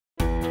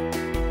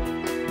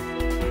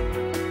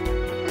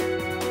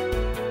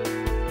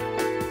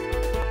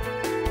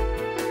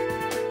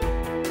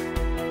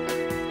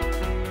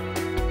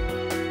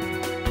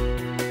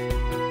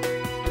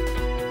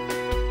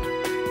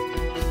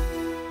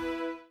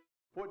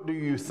what do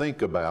you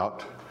think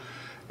about,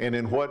 and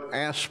in what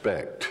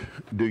aspect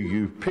do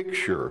you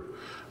picture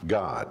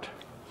God?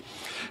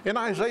 In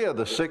Isaiah,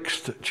 the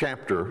 6th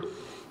chapter,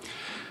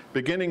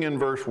 beginning in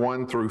verse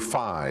 1 through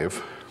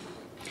 5,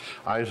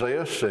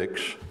 Isaiah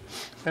 6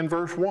 and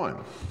verse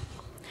 1.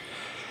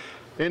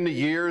 In the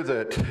year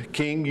that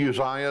King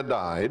Uzziah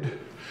died,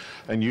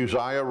 and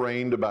Uzziah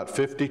reigned about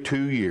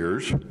 52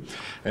 years,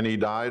 and he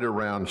died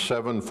around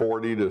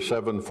 740 to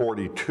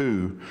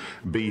 742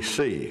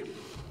 BC.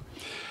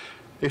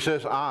 He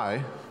says,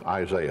 I,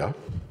 Isaiah,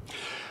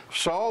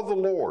 saw the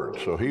Lord.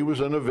 So he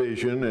was in a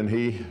vision, and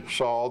he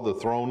saw the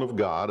throne of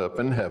God up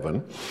in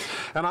heaven.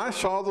 And I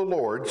saw the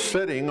Lord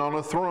sitting on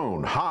a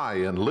throne, high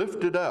and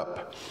lifted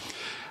up,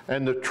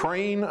 and the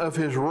train of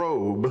his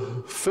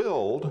robe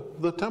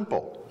filled the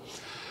temple.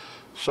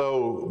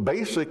 So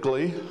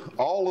basically,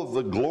 all of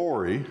the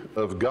glory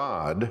of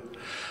God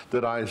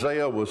that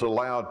Isaiah was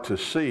allowed to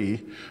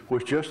see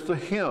was just the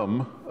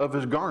hem of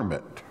his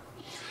garment.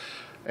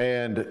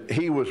 And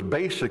he was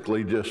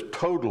basically just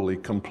totally,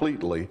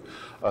 completely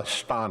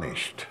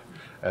astonished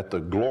at the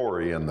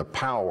glory and the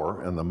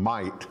power and the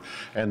might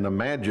and the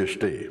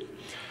majesty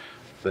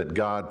that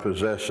God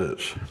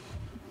possesses.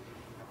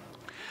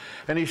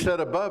 And he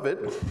said, above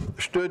it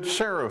stood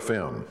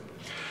seraphim.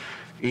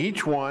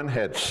 Each one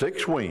had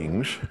 6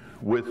 wings.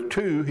 With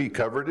 2 he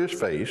covered his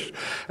face,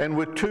 and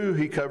with 2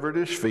 he covered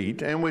his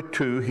feet, and with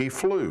 2 he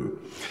flew.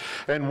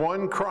 And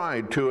one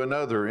cried to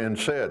another and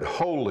said,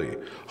 Holy,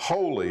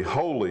 holy,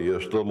 holy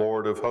is the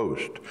Lord of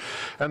hosts.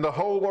 And the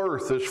whole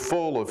earth is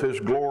full of his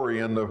glory,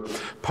 and the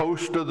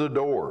posts of the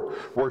door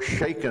were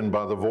shaken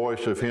by the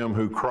voice of him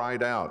who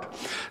cried out.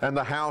 And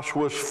the house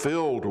was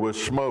filled with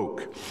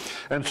smoke.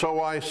 And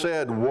so I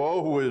said,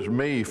 Woe is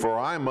me, for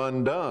I'm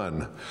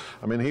undone.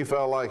 I mean, he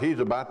felt like he's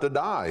about to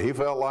die. He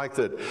felt like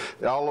that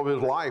all of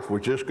his life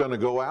was just going to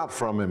go out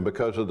from him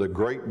because of the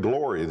great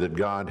glory that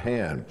God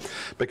had.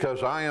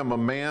 Because I am a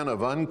man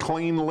of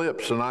unclean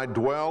lips, and I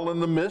dwell in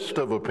the midst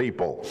of a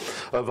people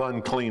of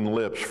unclean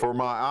lips, for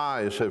my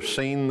eyes have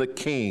seen the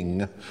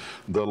King,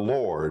 the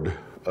Lord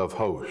of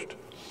hosts.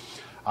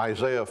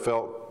 Isaiah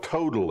felt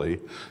totally,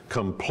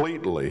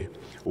 completely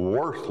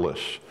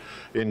worthless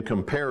in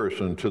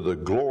comparison to the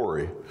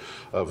glory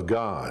of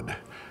God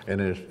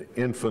and his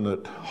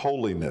infinite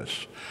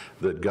holiness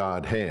that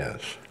God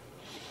has.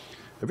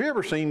 Have you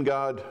ever seen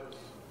God?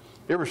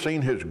 You ever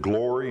seen his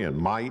glory and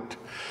might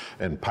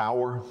and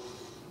power?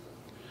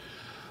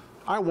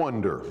 I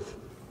wonder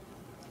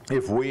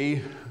if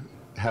we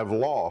have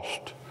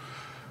lost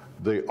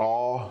the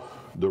awe,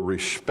 the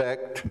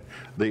respect,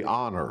 the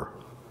honor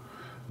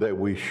that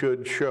we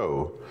should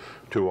show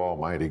to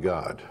Almighty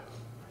God.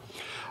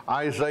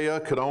 Isaiah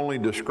could only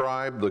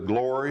describe the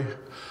glory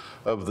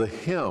of the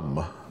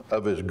hem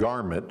of his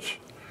garments.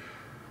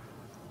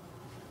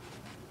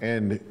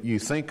 And you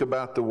think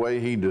about the way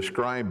he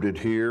described it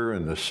here,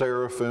 and the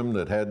seraphim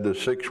that had the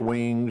 6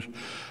 wings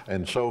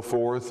and so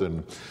forth.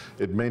 And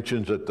it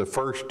mentions that the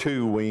first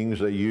 2 wings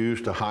they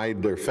used to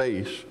hide their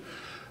face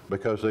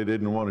because they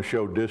didn't want to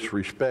show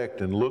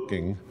disrespect in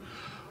looking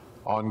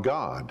on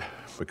God,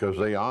 because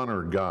they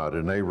honored God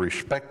and they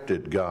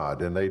respected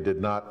God and they did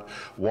not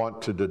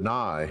want to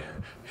deny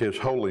his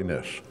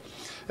holiness.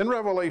 In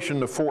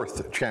Revelation, the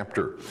 4th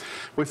chapter,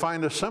 we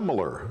find a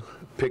similar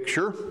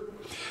picture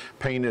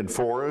painted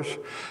for us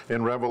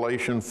in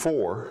Revelation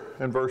 4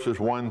 and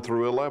verses 1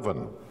 through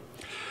 11.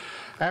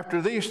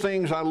 After these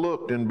things I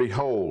looked, and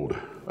behold,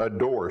 a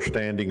door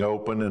standing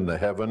open in the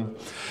heaven.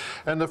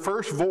 And the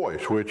first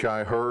voice which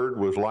I heard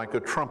was like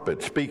a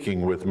trumpet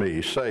speaking with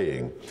me,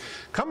 saying,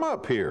 Come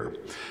up here,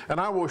 and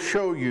I will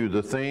show you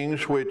the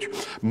things which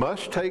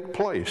must take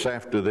place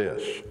after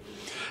this.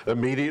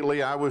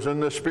 Immediately I was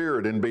in the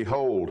Spirit, and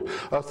behold,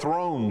 a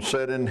throne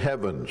set in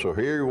heaven. So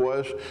here he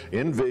was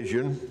in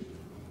vision,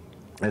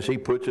 as he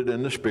puts it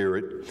in the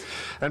Spirit.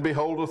 And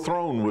behold, a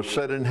throne was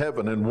set in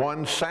heaven, and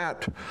one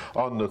sat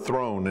on the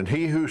throne. And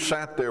he who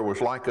sat there was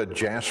like a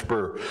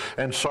jasper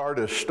and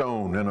sardis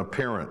stone in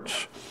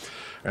appearance.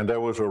 And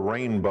there was a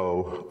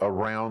rainbow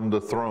around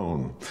the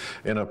throne,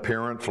 in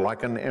appearance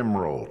like an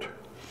emerald.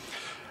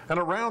 And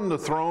around the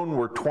throne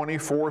were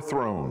 24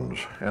 thrones,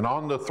 and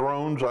on the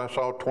thrones I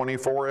saw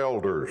 24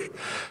 elders,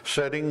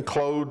 sitting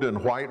clothed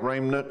in white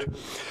raiment,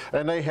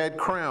 and they had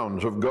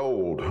crowns of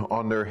gold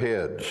on their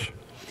heads.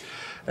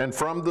 And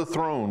from the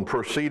throne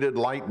proceeded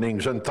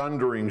lightnings and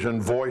thunderings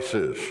and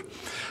voices.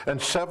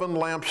 And 7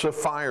 lamps of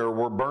fire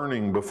were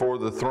burning before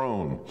the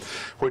throne,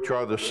 which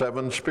are the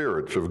 7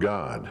 spirits of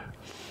God.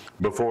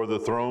 Before the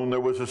throne there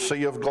was a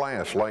sea of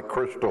glass like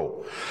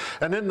crystal.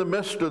 And in the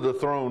midst of the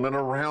throne and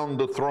around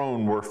the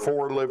throne were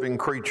 4 living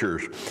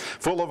creatures,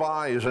 full of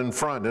eyes in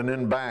front and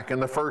in back.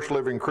 And the first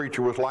living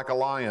creature was like a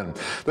lion,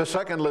 the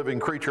second living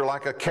creature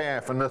like a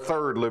calf, and the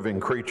third living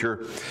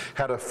creature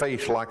had a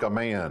face like a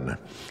man.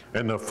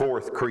 And the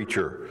 4th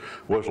creature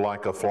was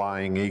like a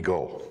flying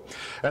eagle.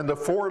 And the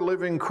 4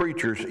 living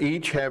creatures,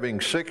 each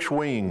having 6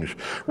 wings,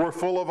 were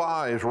full of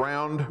eyes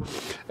round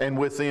and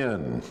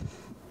within.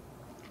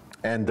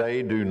 and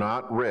they do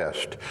not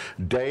rest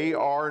day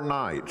or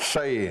night,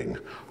 saying,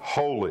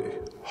 Holy,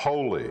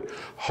 holy,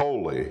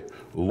 holy,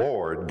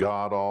 Lord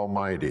God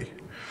Almighty,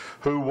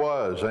 who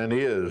was and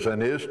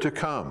is to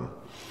come.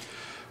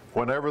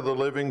 Whenever the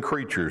living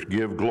creatures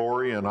give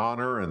glory and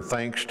honor and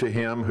thanks to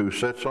him who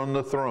sits on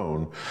the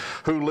throne,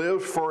 who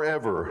lives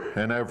forever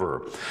and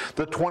ever,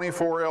 the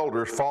 24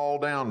 elders fall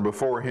down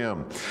before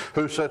him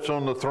who sits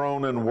on the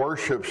throne and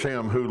worships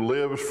him who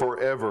lives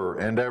forever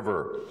and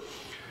ever,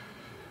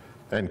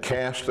 and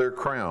cast their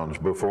crowns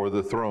before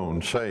the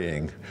throne,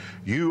 saying,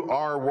 You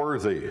are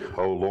worthy,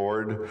 O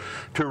Lord,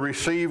 to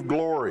receive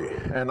glory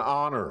and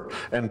honor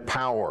and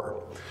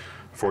power.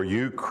 For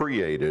you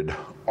created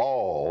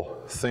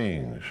all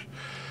things,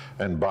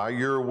 and by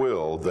your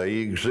will they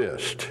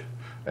exist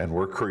and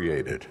were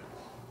created.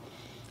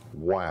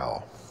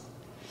 Wow.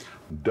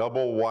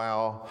 Double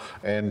wow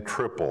and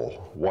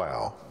triple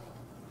wow.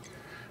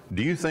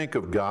 Do you think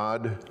of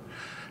God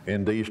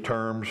in these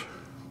terms?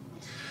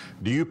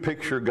 Do you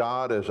picture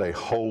God as a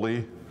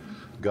holy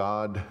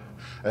God,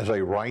 as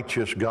a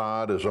righteous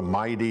God, as a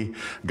mighty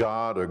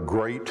God, a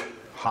great,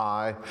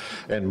 high,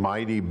 and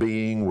mighty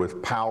being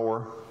with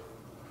power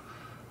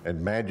and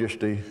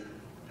majesty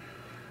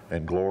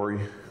and glory?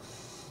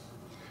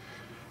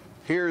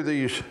 Here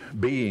these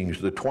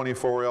beings, the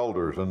 24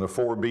 elders and the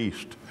 4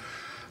 beasts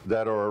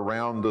that are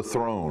around the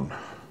throne,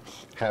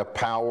 have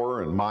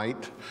power and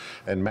might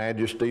and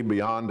majesty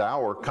beyond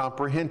our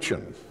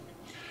comprehension.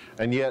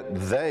 And yet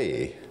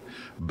they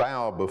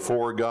bow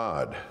before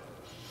God.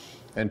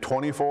 And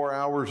 24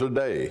 hours a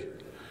day,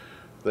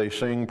 they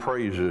sing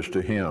praises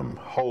to him.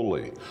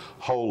 Holy,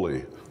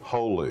 holy,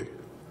 holy,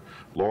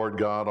 Lord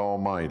God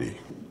Almighty.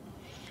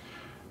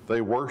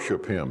 They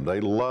worship him.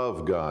 They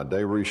love God.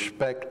 They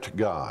respect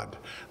God.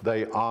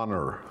 They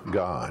honor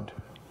God.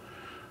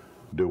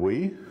 Do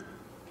we?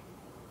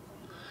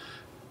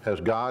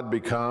 Has God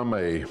become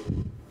a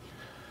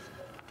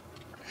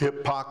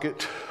hip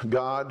pocket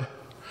God?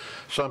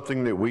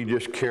 Something that we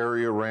just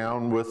carry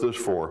around with us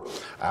for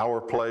our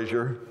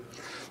pleasure?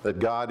 That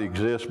God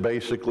exists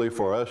basically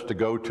for us to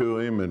go to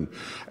him and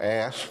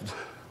ask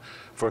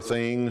for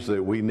things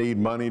that we need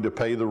money to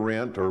pay the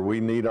rent, or we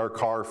need our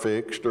car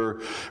fixed,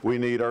 or we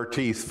need our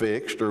teeth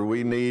fixed, or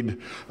we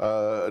need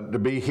to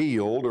be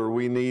healed, or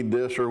we need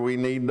this, or we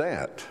need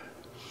that?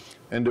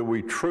 And do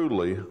we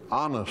truly,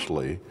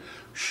 honestly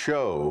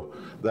show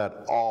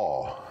that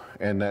awe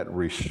and that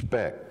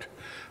respect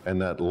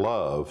and that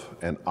love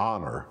and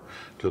honor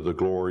to the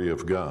glory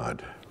of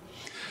God?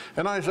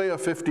 In Isaiah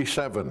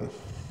 57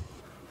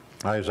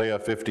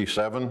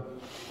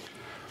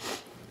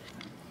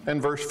 and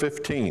verse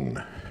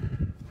 15.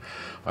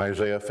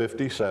 Isaiah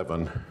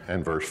 57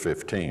 and verse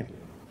 15.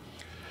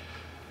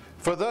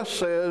 For thus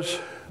says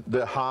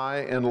the high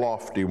and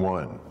lofty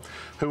one,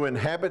 who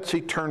inhabits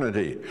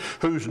eternity,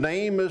 whose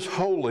name is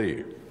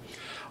holy.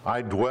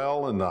 I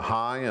dwell in the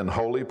high and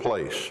holy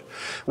place,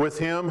 with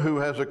him who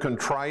has a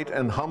contrite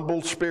and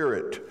humble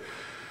spirit,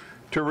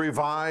 to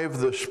revive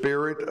the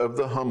spirit of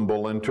the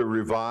humble and to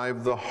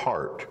revive the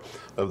heart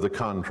of the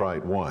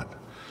contrite one.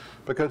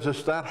 Because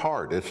it's that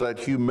heart, it's that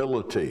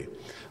humility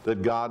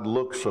that God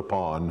looks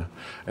upon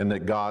and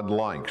that God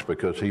likes,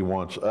 because he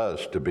wants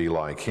us to be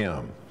like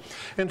him.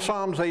 In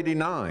Psalms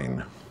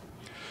 89,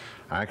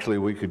 actually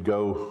we could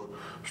go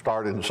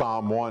start in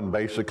Psalm 1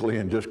 basically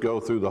and just go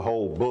through the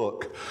whole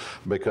book,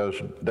 because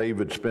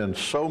David spends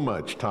so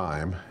much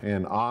time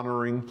in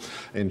honoring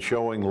and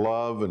showing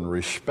love and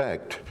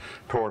respect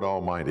toward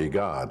Almighty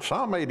God.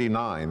 Psalm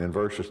 89 in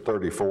verses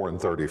 34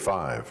 and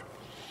 35.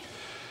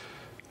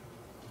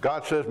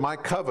 God says, my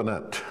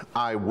covenant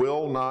I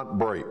will not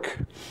break,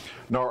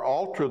 nor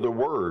alter the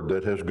word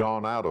that has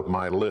gone out of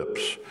my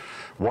lips.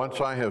 Once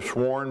I have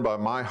sworn by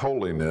my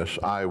holiness,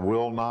 I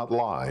will not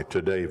lie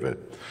to David.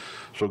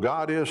 So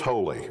God is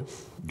holy.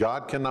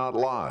 God cannot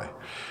lie.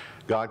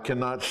 God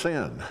cannot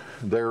sin.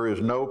 There is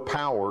no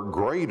power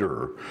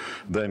greater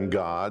than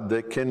God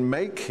that can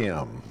make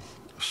him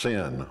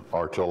sin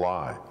or to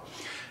lie.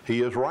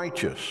 He is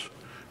righteous.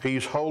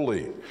 He's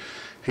holy.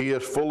 He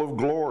is full of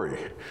glory.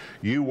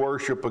 You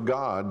worship a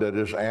God that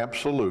is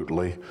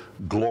absolutely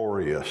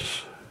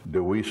glorious.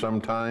 Do we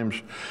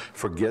sometimes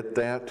forget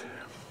that?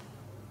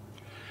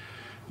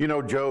 You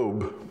know,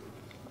 Job,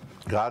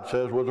 God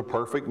says, was a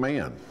perfect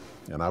man,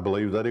 and I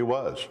believe that he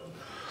was.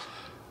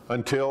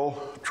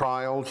 Until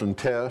trials and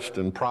tests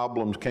and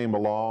problems came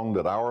along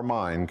that our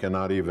mind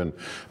cannot even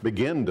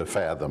begin to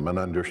fathom and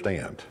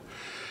understand.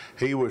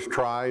 He was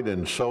tried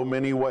in so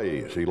many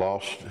ways. He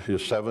lost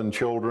his 7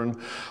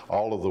 children,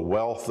 all of the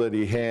wealth that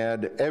he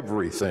had,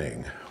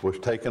 everything was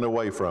taken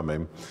away from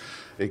him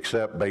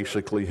except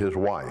basically his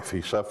wife.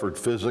 He suffered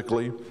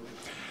physically.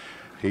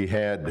 He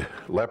had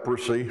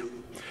leprosy.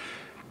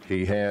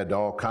 He had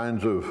all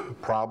kinds of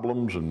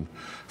problems and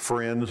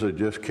friends that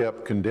just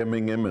kept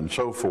condemning him and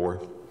so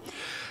forth.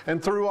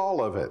 And through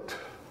all of it,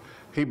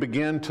 he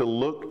began to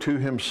look to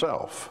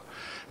himself.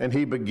 And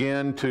he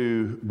began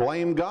to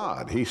blame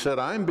God. He said,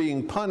 I'm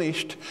being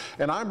punished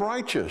and I'm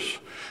righteous.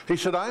 He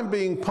said, I'm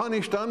being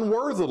punished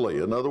unworthily.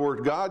 In other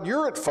words, God,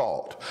 you're at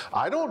fault.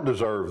 I don't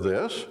deserve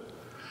this.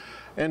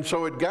 And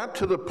so it got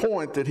to the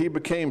point that he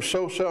became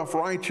so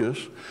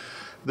self-righteous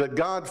that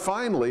God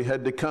finally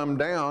had to come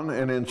down,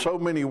 and in so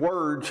many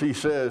words he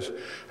says,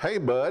 hey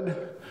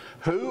bud,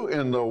 who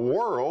in the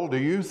world do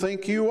you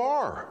think you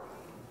are?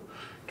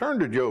 Turn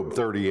to Job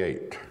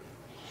 38.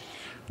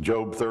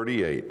 Job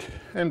 38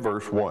 and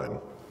verse 1.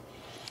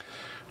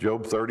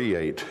 Job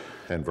 38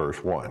 and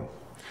verse 1.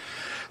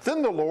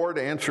 Then the Lord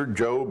answered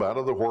Job out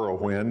of the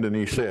whirlwind, and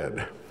he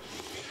said,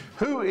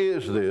 who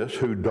is this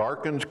who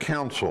darkens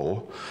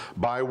counsel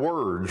by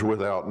words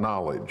without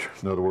knowledge?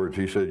 In other words,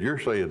 he said, you're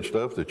saying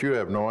stuff that you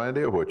have no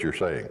idea what you're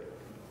saying.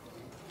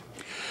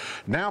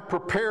 Now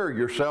prepare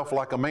yourself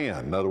like a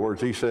man. In other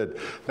words, he said,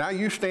 now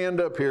you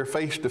stand up here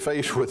face to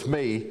face with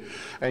me,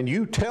 and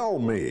you tell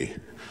me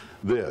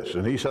this.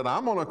 And he said,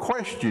 I'm going to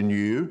question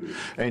you,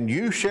 and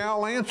you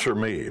shall answer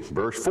me.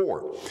 Verse 4,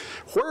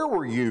 where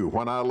were you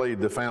when I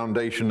laid the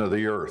foundation of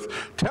the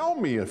earth? Tell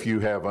me if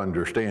you have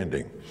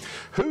understanding.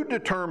 Who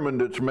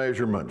determined its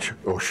measurements?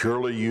 Oh,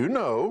 surely you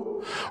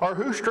know. Or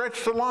who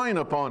stretched the line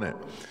upon it?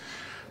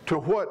 To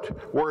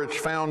what were its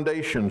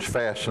foundations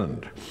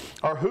fastened?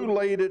 Or who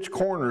laid its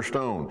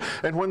cornerstone?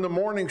 And when the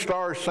morning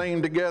stars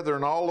sang together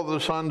and all of the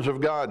sons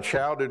of God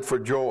shouted for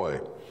joy?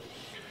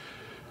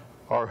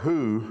 Or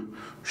who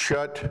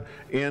shut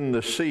in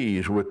the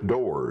seas with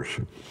doors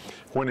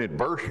when it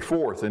burst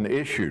forth and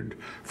issued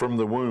from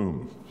the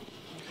womb?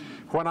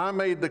 When I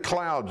made the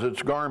clouds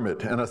its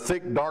garment and a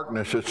thick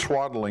darkness its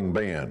swaddling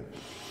band?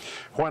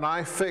 When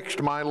I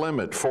fixed my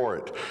limit for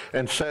it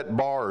and set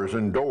bars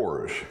and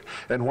doors?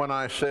 And when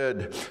I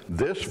said,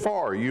 this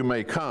far you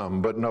may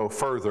come, but no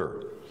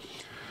further?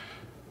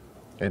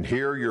 And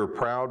here your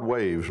proud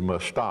waves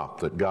must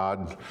stop, that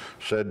God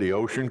said the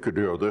ocean could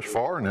go this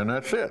far, and then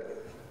that's it.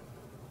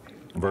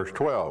 Verse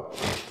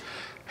 12,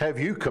 have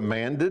you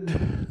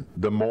commanded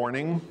the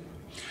morning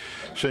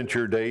since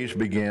your days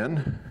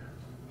began,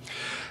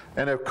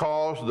 and have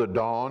caused the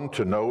dawn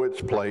to know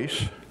its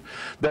place,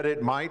 that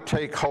it might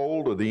take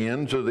hold of the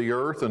ends of the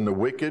earth, and the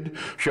wicked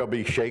shall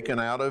be shaken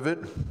out of it?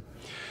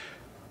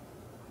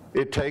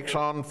 It takes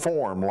on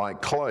form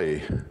like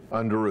clay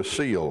under a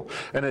seal,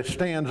 and it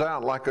stands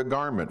out like a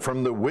garment.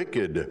 From the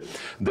wicked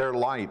their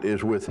light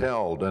is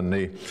withheld, and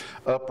the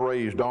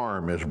upraised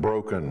arm is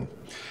broken.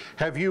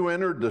 Have you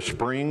entered the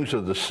springs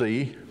of the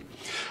sea,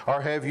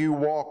 or have you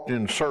walked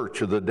in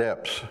search of the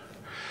depths?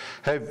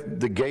 Have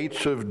the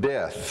gates of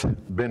death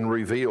been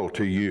revealed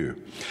to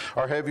you?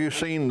 Or have you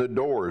seen the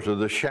doors of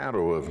the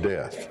shadow of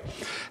death?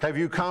 Have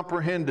you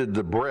comprehended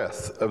the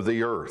breadth of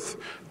the earth?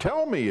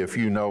 Tell me if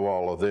you know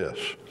all of this.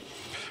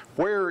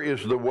 Where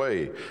is the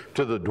way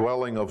to the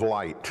dwelling of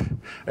light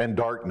and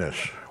darkness?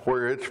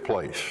 Where its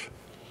place?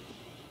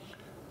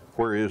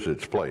 Where is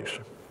its place?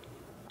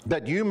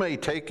 That you may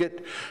take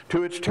it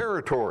to its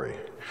territory,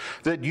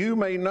 that you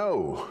may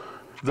know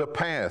the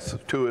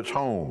path to its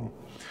home.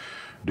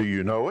 Do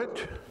you know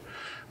it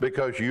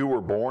because you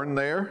were born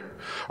there,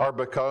 or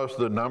because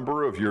the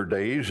number of your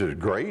days is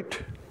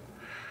great?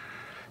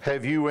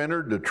 Have you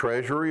entered the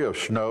treasury of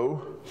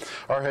snow,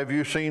 or have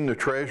you seen the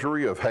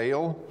treasury of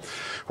hail,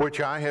 which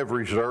I have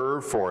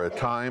reserved for a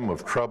time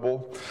of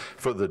trouble,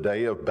 for the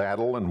day of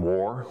battle and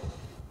war?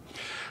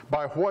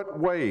 By what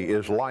way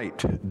is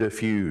light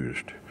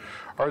diffused?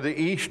 Are the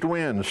east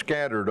winds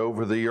scattered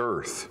over the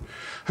earth?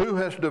 Who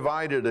has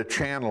divided a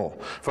channel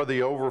for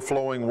the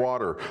overflowing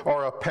water,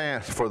 or a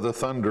path for the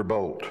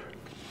thunderbolt?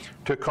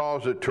 To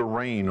cause it to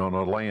rain on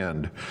a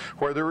land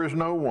where there is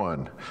no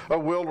one, a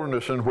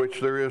wilderness in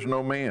which there is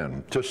no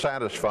man, to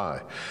satisfy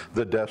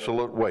the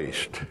desolate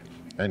waste,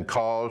 and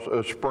cause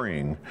to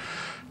spring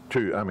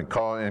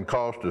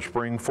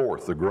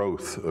forth the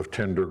growth of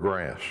tender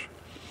grass.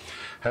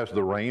 Has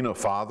the rain a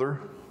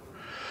father?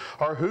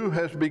 Or who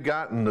has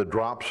begotten the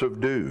drops of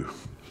dew?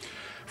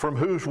 From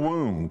whose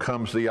womb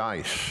comes the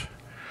ice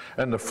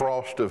and the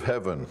frost of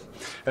heaven?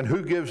 And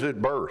who gives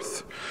it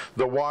birth?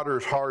 The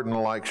waters harden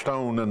like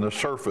stone, and the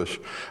surface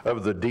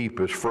of the deep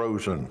is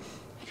frozen.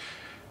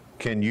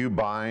 Can you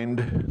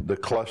bind the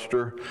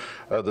cluster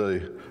of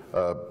the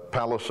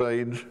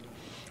Palisades,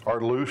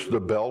 or loose the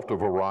belt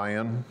of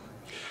Orion?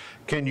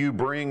 Can you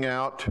bring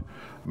out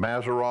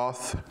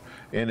Mazaroth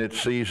in its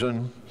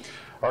season?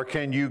 Or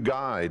can you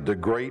guide the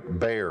great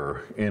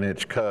bear in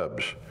its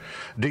cubs?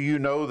 Do you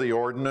know the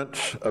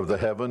ordinance of the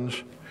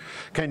heavens?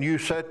 Can you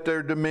set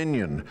their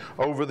dominion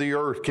over the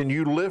earth? Can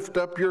you lift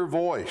up your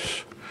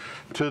voice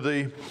to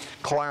the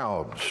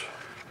clouds,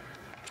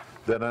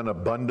 that an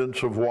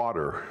abundance of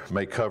water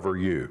may cover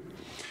you?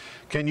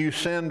 Can you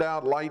send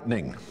out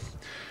lightning,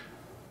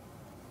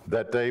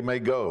 that they may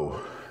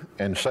go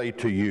and say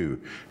to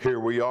you, here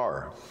we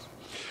are?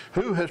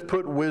 Who has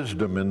put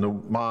wisdom in the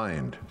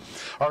mind?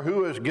 Or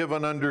who has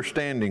given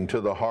understanding to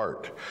the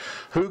heart?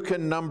 Who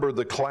can number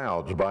the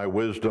clouds by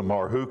wisdom,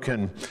 or who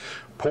can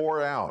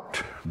pour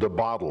out the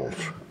bottles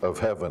of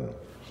heaven?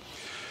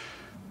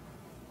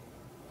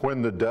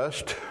 when the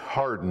dust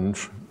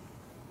hardens,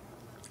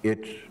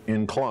 it's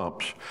in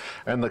clumps,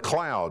 and the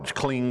clouds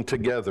cling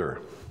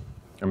together.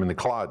 The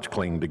clods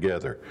cling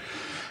together.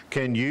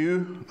 Can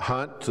you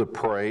hunt the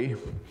prey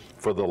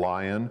for the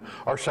lion,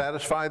 or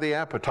satisfy the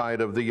appetite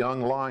of the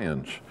young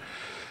lions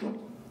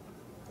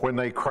when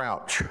they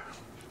crouch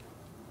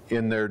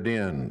in their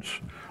dens,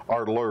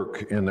 or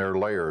lurk in their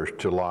lairs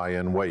to lie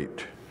in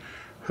wait?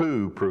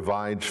 Who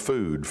provides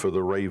food for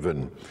the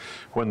raven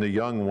when the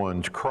young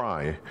ones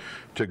cry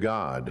to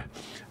God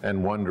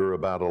and wonder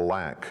about a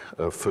lack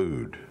of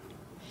food?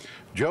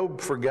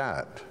 Job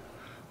forgot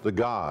the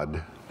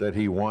God that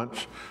he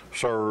once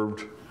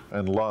served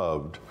and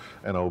loved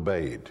and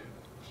obeyed.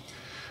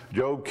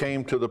 Job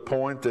came to the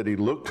point that he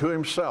looked to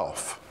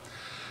himself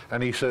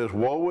and he says,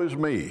 woe is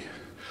me,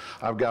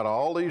 I've got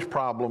all these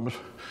problems,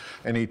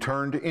 and he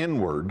turned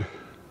inward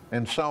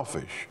and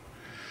selfish.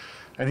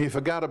 And he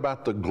forgot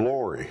about the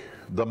glory,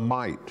 the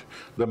might,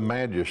 the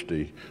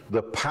majesty,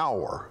 the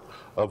power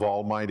of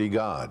Almighty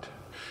God.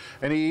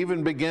 And he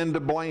even began to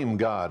blame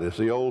God. As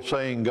the old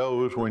saying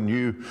goes, when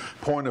you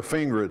point a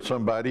finger at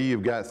somebody,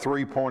 you've got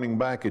three pointing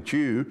back at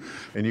you,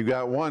 and you've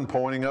got one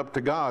pointing up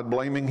to God,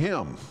 blaming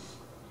him.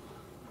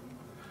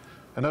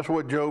 And that's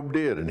what Job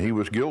did, and he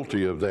was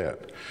guilty of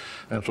that.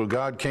 And so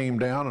God came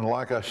down, and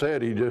like I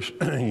said, he just,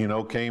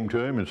 came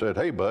to him and said,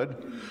 hey,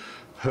 bud,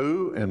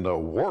 who in the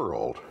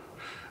world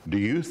do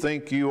you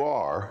think you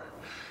are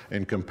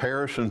in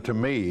comparison to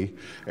me,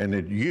 and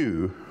that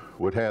you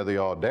would have the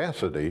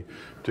audacity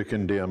to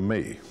condemn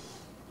me?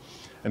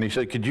 And he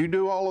said, could you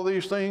do all of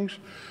these things?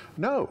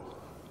 No.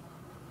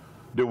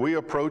 Do we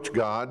approach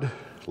God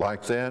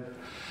like that?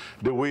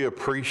 Do we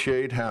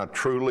appreciate how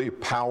truly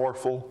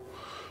powerful,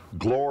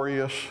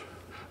 glorious,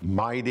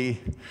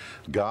 mighty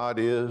God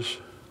is?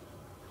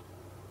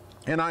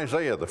 In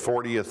Isaiah, the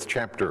 40th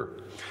chapter,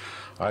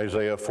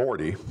 Isaiah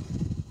 40,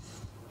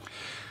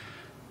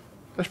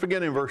 let's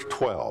begin in verse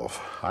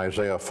 12.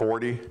 Isaiah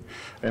 40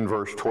 and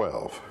verse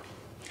 12.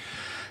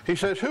 He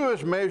says, who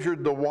has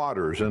measured the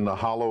waters in the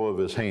hollow of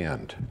his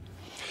hand,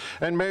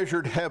 and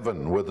measured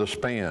heaven with a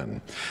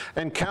span,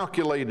 and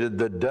calculated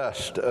the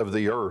dust of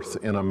the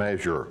earth in a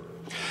measure,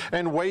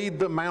 and weighed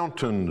the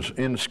mountains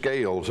in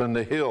scales and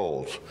the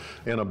hills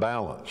in a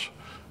balance?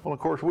 Well, of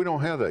course, we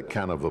don't have that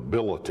kind of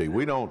ability.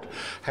 We don't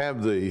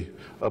have the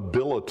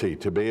ability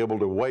to be able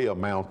to weigh a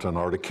mountain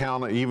or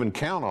to even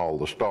count all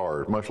the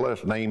stars, much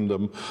less name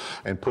them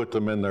and put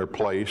them in their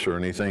place or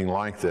anything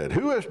like that.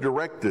 Who has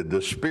directed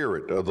the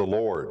Spirit of the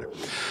Lord,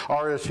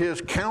 or as his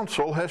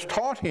counsel has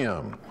taught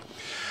him?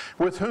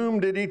 With whom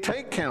did he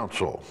take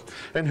counsel?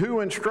 And who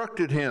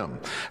instructed him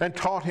and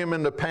taught him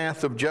in the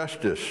path of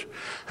justice?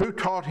 Who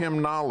taught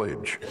him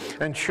knowledge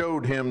and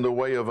showed him the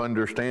way of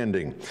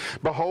understanding?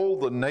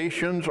 Behold, the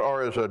nations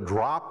are as a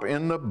drop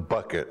in the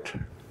bucket,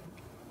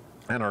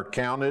 and are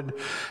counted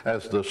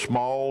as the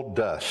small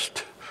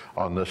dust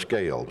on the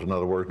scales. In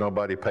other words,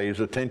 nobody pays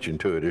attention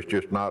to it. It's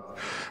just not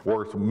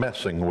worth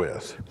messing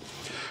with.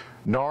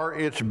 Nor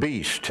its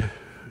beast.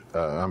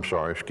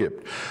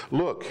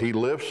 Look, he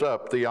lifts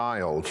up the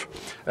isles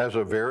as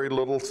a very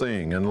little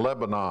thing, and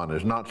Lebanon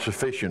is not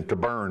sufficient to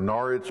burn,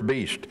 nor its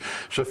beast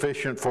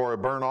sufficient for a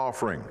burnt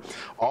offering.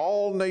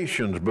 All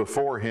nations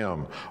before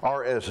him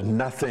are as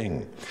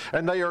nothing,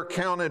 and they are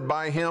counted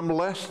by him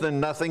less than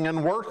nothing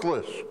and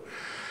worthless.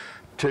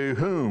 To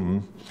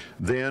whom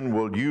then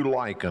will you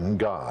liken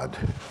God?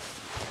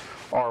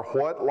 Or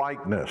what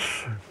likeness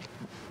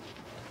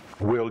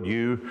will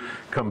you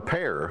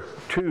compare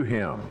to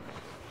him?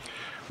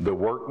 The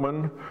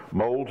workman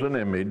molds an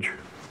image,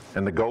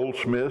 and the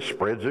goldsmith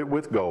spreads it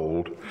with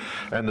gold,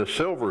 and the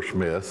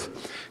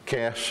silversmith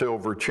casts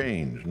silver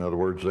chains. In other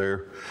words,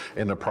 they're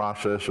in the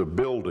process of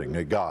building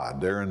a god.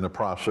 They're in the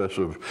process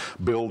of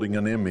building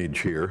an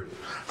image here,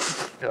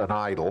 an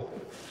idol.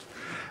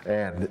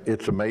 And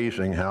it's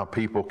amazing how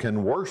people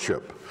can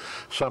worship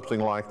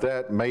something like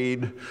that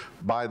made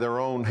by their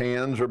own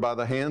hands or by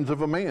the hands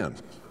of a man.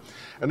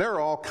 And there are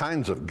all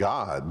kinds of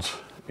gods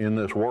in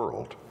this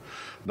world.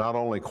 Not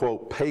only,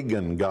 quote,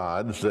 pagan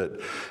gods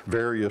that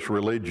various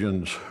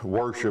religions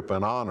worship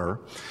and honor,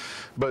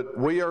 but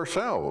we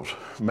ourselves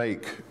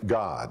make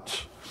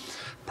gods.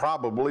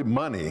 Probably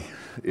money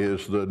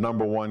is the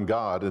number one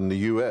god in the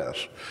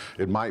U.S.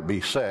 It might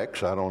be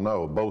sex, I don't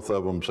know. Both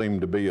of them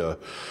seem to be a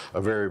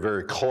very,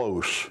 very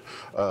close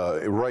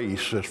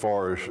race as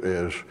far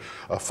as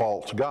a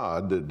false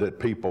god that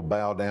people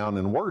bow down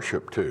and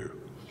worship to.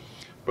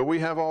 But we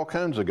have all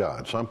kinds of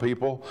gods. Some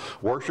people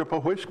worship a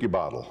whiskey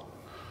bottle.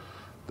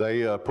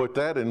 They put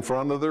that in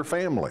front of their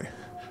family.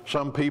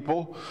 Some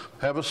people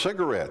have a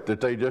cigarette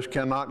that they just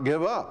cannot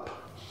give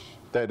up,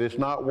 that it's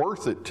not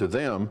worth it to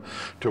them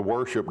to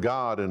worship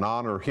God and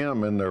honor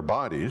him in their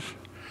bodies.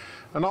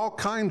 And all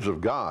kinds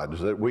of gods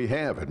that we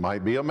have. It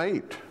might be a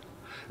mate.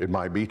 It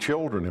might be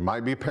children. It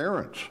might be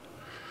parents.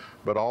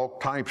 But all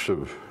types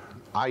of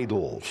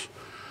idols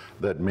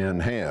that men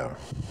have.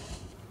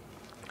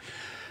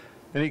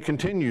 And he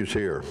continues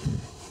here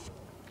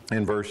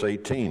in verse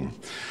 18.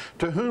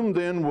 To whom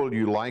then will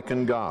you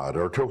liken God,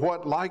 or to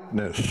what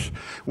likeness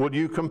will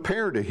you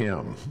compare to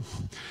him?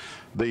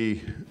 The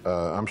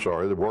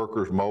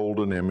worker's mold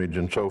and image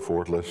and so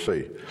forth. Let's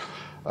see.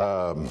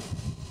 And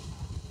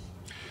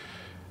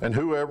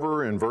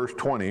whoever, in verse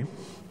 20,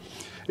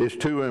 is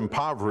too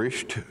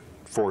impoverished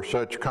for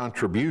such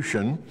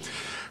contribution,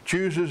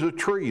 chooses a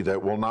tree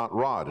that will not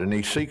rot, and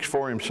he seeks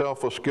for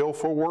himself a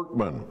skillful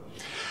workman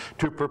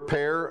to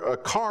prepare a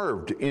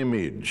carved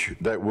image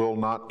that will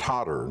not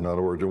totter. In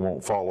other words, it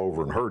won't fall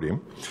over and hurt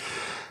him.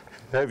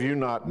 Have you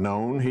not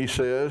known, he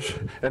says,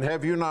 and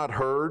have you not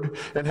heard,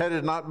 and had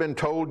it not been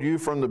told you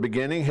from the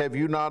beginning? Have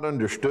you not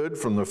understood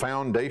from the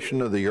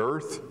foundation of the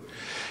earth?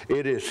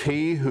 It is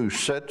he who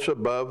sits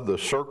above the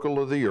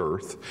circle of the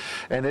earth,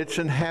 and its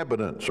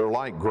inhabitants are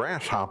like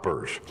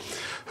grasshoppers,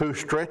 who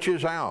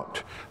stretches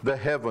out the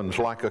heavens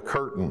like a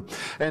curtain,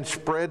 and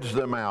spreads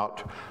them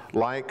out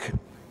like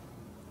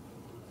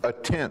a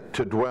tent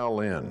to dwell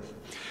in.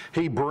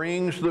 He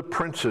brings the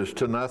princes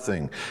to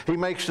nothing. He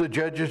makes the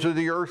judges of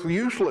the earth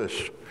useless.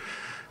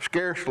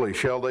 Scarcely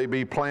shall they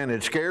be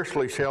planted,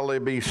 scarcely shall they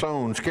be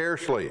sown,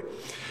 scarcely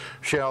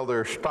shall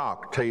their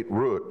stock take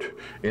root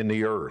in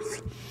the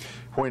earth,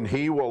 when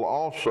he will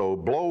also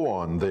blow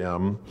on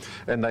them,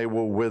 and they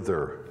will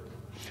wither,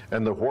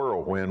 and the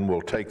whirlwind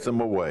will take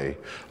them away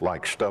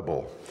like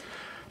stubble.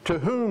 To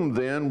whom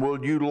then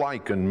will you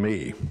liken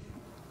me?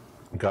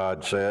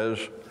 God says,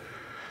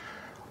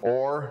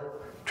 or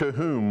to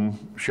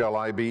whom shall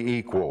I be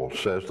equal,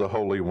 says the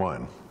Holy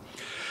One.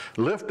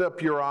 Lift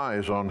up your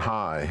eyes on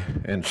high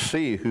and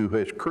see who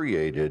has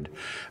created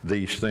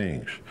these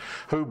things,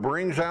 who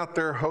brings out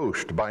their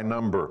host by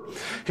number.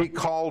 He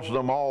calls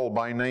them all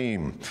by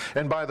name,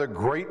 and by the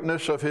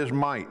greatness of his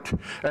might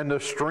and the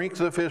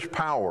strength of his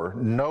power,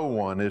 no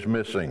one is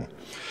missing.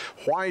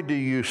 Why do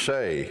you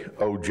say,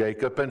 O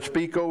Jacob, and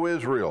speak, O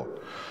Israel?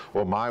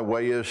 Well, my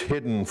way is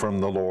hidden from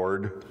the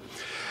Lord,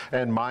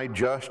 and my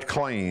just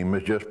claim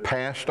is just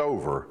passed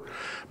over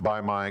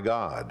by my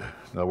God.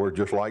 Now, we're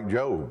just like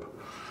Job.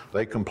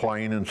 They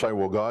complain and say,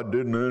 well, God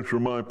didn't answer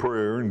my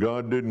prayer, and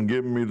God didn't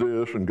give me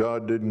this, and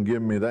God didn't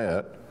give me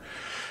that.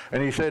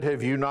 And he said,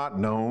 have you not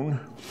known?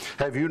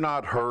 Have you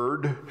not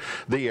heard?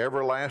 The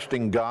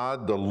everlasting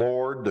God, the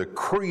Lord, the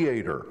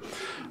creator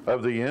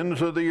of the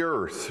ends of the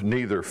earth,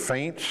 neither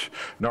faints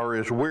nor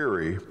is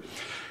weary,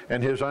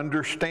 and his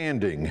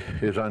understanding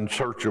is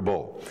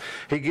unsearchable.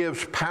 He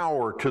gives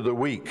power to the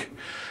weak,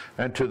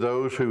 and to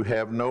those who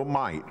have no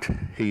might,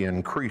 he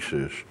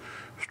increases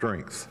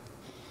strength.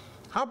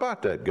 How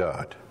about that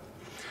God?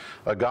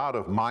 A God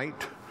of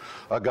might,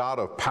 a God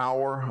of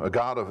power, a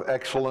God of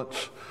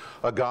excellence,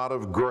 a God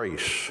of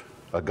grace,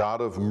 a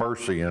God of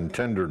mercy and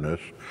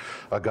tenderness,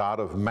 a God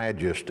of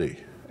majesty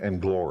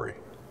and glory.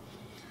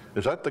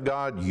 Is that the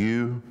God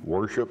you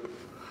worship?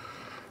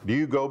 Do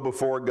you go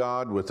before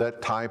God with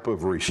that type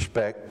of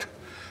respect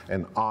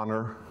and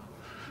honor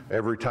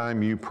every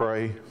time you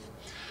pray?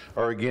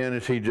 Or again,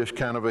 is he just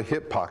kind of a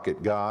hip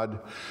pocket God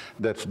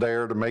that's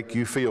there to make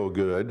you feel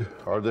good,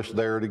 or that's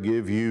there to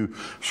give you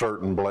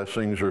certain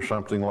blessings or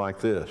something like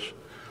this?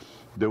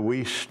 Do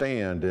we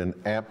stand in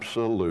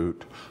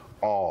absolute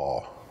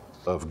awe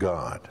of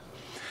God?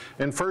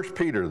 In 1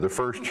 Peter, the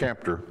first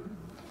chapter,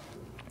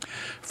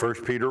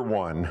 1 Peter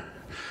 1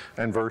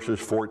 and verses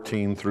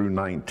 14 through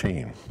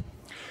 19.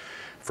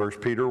 1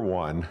 Peter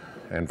 1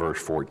 and verse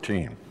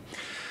 14.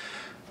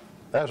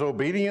 As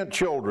obedient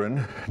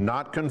children,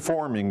 not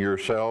conforming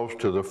yourselves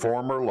to the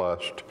former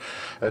lust,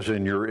 as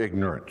in your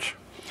ignorance,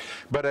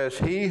 but as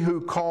he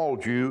who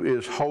called you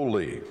is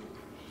holy,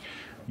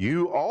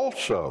 you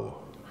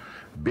also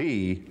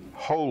be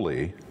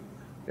holy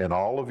in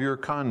all of your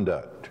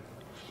conduct.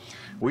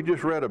 We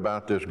just read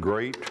about this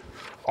great,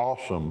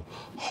 awesome,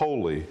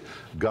 holy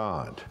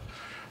God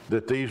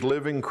that these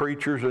living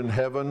creatures in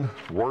heaven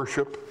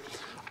worship,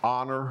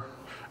 honor,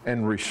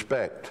 and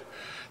respect.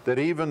 That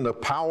even the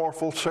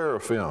powerful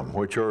seraphim,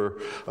 which are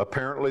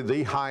apparently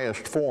the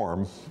highest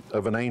form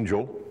of an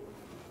angel,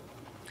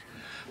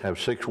 have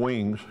 6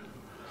 wings,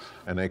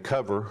 and they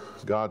cover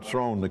God's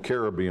throne, the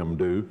cherubim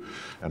do,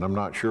 and I'm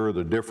not sure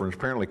the difference.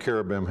 Apparently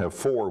cherubim have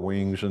 4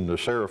 wings and the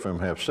seraphim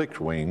have 6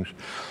 wings.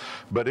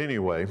 But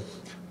anyway,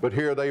 but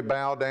here they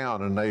bow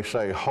down and they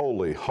say,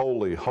 holy,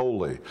 holy,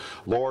 holy,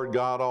 Lord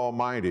God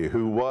Almighty,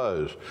 who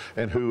was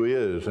and who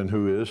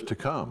is to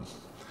come.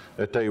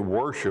 That they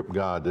worship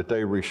God, that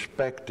they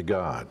respect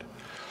God.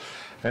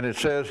 And it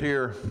says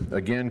here,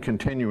 again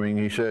continuing,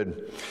 he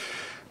said,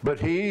 but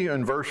he,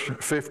 in verse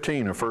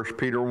 15 of 1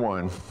 Peter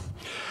 1,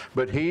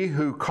 but he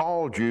who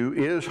called you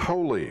is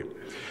holy.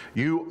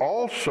 You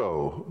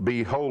also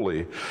be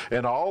holy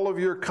in all of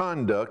your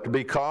conduct,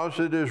 because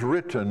it is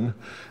written,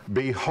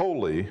 be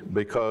holy,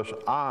 because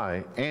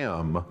I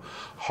am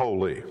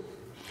holy.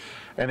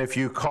 And if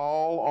you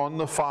call on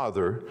the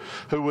Father,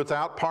 who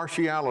without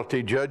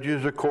partiality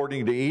judges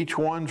according to each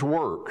one's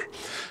work,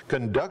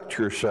 conduct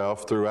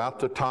yourself throughout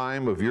the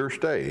time of your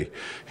stay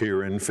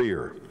here in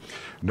fear,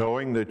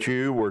 knowing that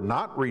you were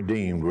not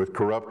redeemed with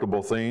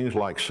corruptible things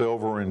like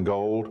silver and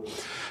gold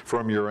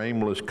from your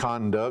aimless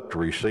conduct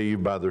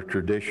received by the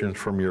traditions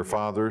from your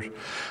fathers,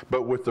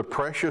 but with the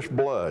precious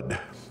blood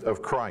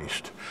of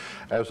Christ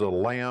as a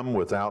lamb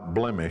without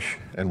blemish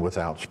and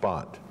without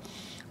spot.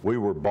 We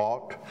were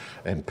bought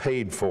and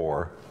paid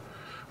for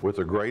with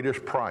the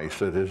greatest price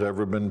that has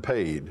ever been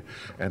paid,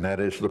 and that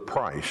is the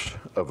price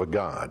of a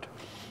God.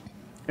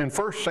 In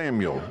 1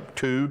 Samuel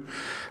 2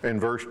 and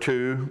verse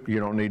 2, you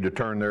don't need to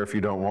turn there if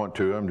you don't want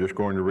to. I'm just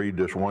going to read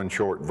this one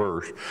short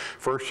verse.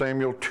 1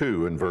 Samuel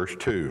 2 and verse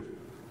 2.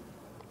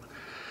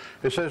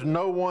 It says,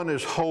 "No one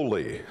is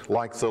holy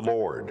like the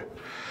Lord,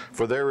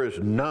 for there is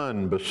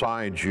none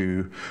besides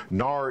you,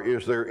 nor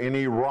is there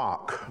any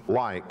rock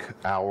like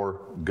our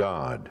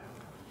God."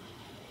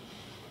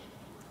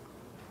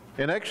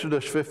 In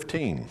Exodus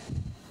 15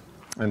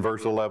 and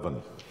verse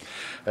 11,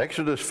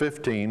 Exodus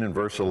 15 and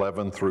verse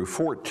 11 through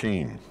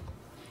 14.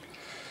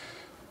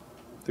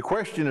 The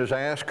question is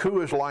asked,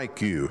 who is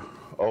like you,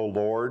 O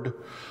Lord,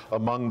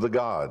 among the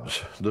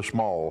gods, the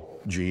small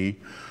g,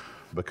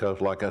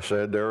 because like I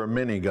said, there are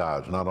many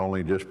gods, not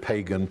only just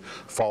pagan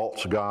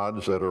false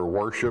gods that are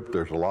worshiped.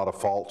 There's a lot of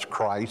false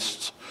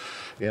Christs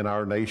in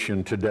our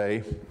nation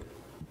today,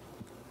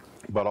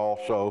 but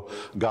also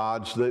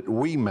gods that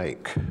we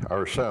make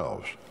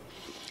ourselves.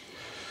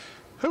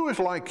 Who is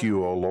like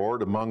you, O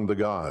Lord, among the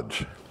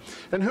gods?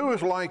 And who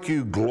is like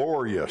you,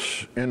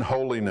 glorious in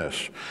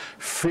holiness,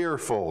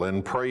 fearful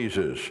in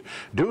praises,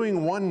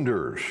 doing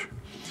wonders?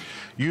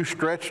 You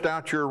stretched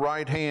out your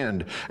right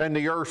hand, and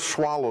the earth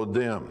swallowed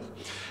them.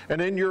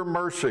 And in your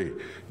mercy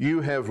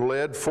you have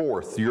led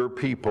forth your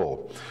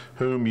people,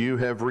 whom you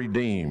have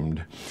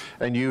redeemed,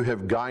 and you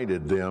have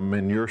guided them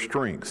in your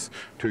strength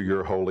to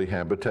your holy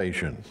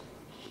habitation.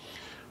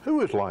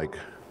 Who is like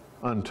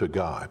unto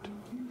God?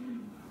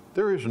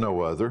 There is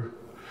no other.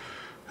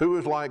 Who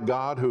is like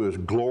God, who is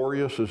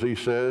glorious, as he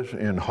says,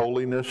 in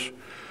holiness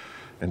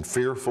and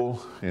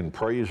fearful in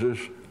praises,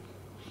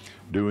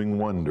 doing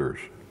wonders?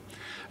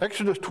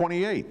 Exodus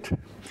 28.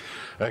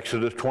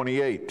 Exodus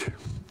 28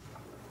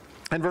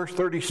 and verse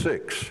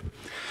 36.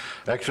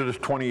 Exodus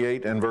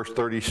 28 and verse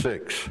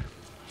 36.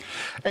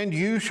 "And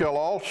you shall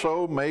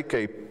also make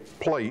a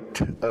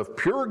plate of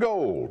pure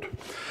gold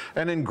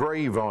and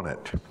engrave on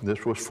it."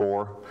 This was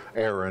for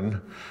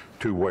Aaron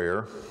to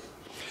wear.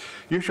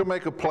 "You shall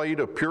make a plate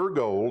of pure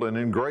gold and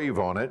engrave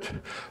on it,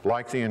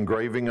 like the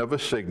engraving of a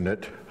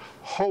signet,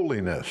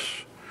 holiness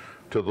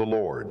to the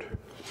Lord.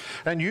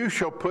 And you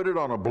shall put it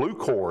on a blue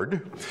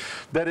cord,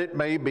 that it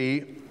may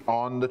be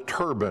on the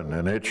turban,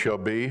 and it shall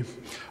be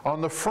on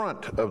the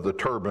front of the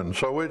turban.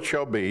 So it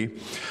shall be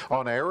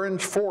on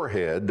Aaron's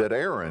forehead, that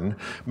Aaron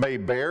may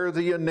bear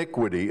the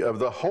iniquity of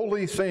the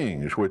holy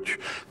things which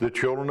the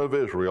children of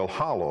Israel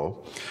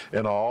hallow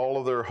in all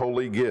of their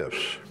holy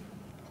gifts.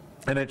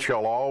 And it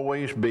shall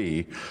always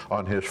be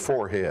on his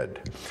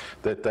forehead,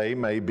 that they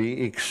may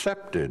be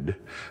accepted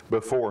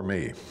before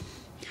me."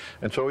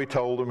 And so he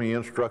told them, he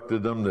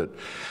instructed them that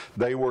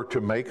they were to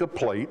make a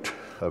plate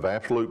of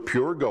absolute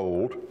pure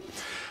gold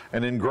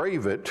and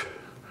engrave it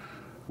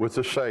with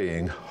the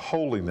saying,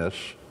 "Holiness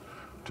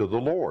to the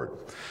Lord."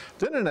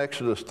 Then in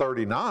Exodus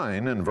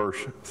 39 and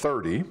verse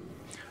 30,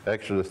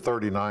 Exodus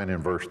 39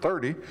 and verse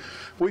 30,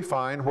 we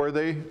find where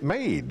they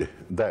made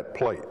that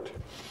plate.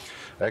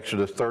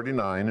 Exodus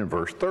 39 and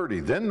verse 30.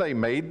 "Then they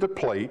made the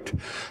plate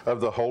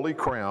of the holy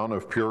crown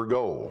of pure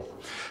gold,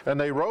 and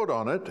they wrote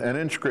on it an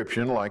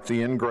inscription like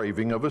the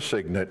engraving of a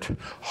signet,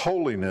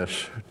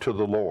 holiness to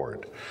the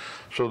Lord."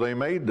 So they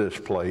made this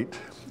plate,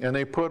 and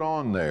they put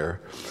on there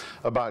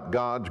about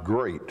God's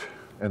great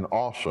and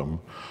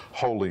awesome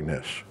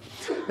holiness.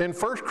 In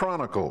 1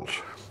 Chronicles,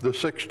 the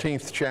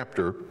 16th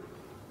chapter,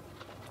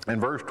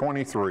 and verse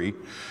 23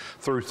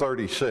 through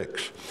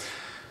 36,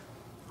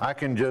 I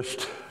can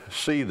just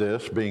see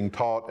this being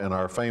taught in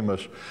our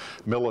famous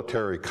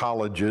military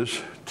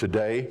colleges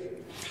today,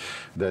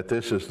 that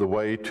this is the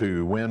way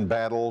to win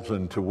battles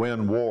and to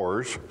win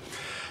wars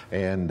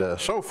and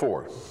so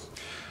forth.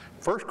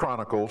 1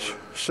 Chronicles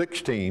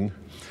 16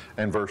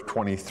 and verse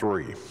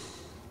 23.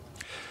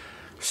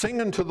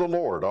 "Sing unto the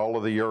Lord, all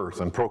of the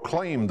earth, and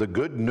proclaim the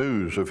good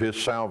news of his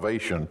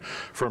salvation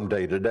from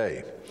day to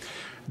day.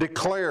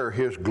 Declare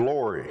his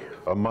glory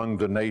among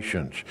the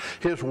nations,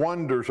 his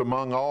wonders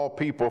among all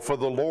people, for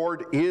the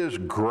Lord is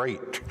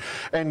great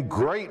and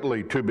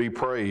greatly to be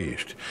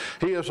praised.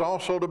 He is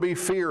also to be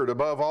feared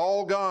above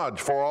all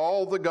gods, for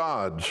all the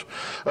gods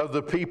of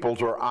the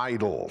peoples are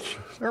idols."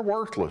 They're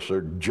worthless,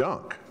 they're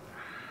junk.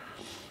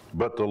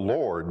 "But the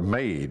Lord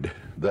made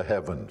the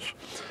heavens.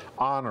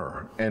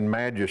 Honor and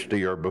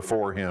majesty are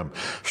before him.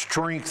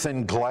 Strength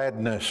and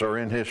gladness are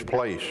in his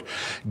place.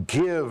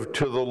 Give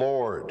to the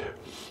Lord,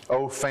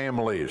 O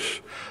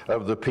families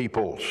of the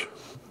peoples.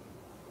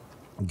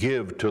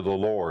 Give to the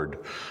Lord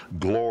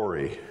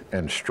glory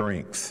and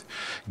strength.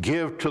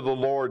 Give to the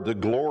Lord the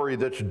glory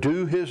that's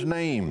due his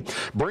name.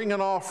 Bring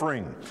an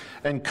offering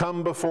and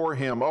come before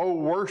him. Oh,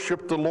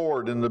 worship the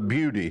Lord in the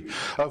beauty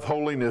of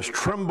holiness.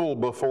 Tremble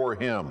before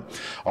him.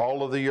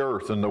 All of the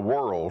earth and the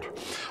world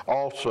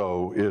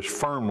also is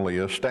firmly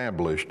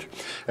established,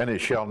 and it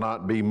shall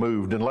not be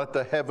moved. And let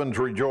the heavens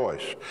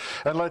rejoice,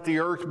 and let the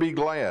earth be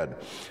glad,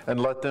 and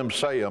let them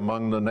say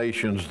among the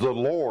nations, the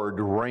Lord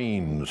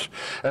reigns.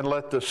 And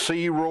let the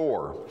sea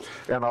roar,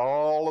 and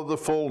all of the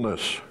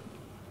fullness.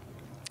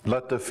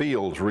 Let the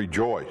fields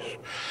rejoice,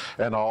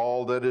 and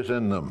all that is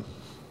in them.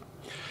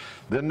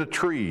 Then the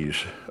trees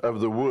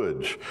of the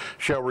woods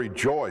shall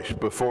rejoice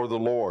before the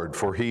Lord,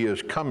 for he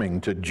is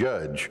coming to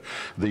judge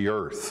the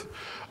earth.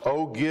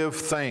 Oh, give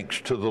thanks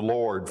to the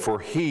Lord, for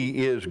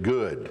he is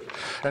good,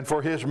 and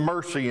for his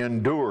mercy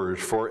endures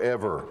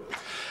forever.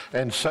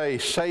 And say,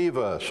 save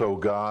us, O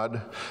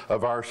God,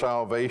 of our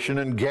salvation,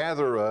 and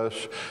gather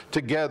us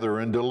together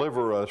and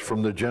deliver us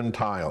from the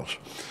Gentiles,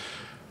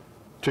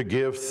 to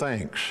give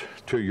thanks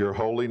to your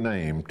holy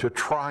name, to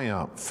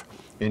triumph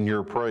in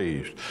your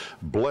praise.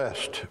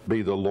 Blessed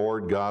be the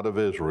Lord God of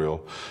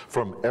Israel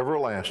from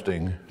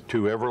everlasting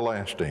to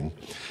everlasting.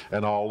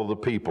 And all of the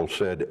people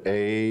said,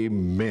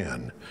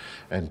 Amen,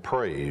 and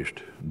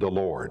praised the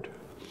Lord.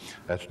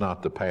 That's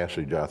not the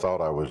passage I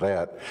thought I was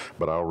at,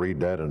 but I'll read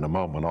that in a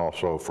moment,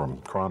 also from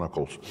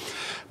Chronicles.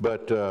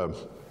 But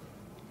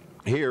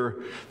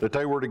here, that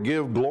they were to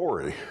give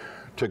glory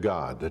to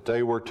God, that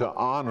they were to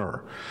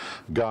honor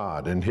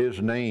God and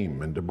his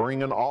name, and to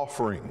bring an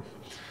offering.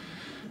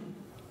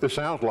 This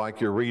sounds like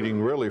you're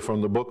reading really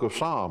from the book of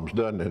Psalms,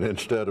 doesn't it,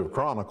 instead of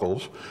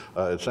Chronicles?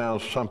 It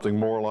sounds something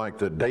more like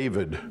that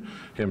David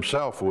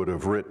himself would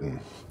have written.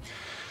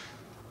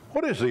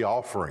 What is the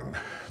offering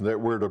that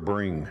we're to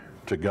bring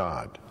to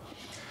God?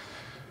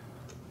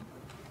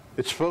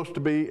 It's supposed to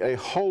be a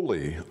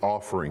holy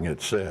offering,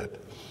 it said,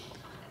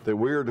 that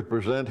we are to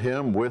present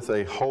him with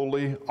a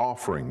holy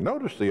offering.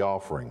 Notice the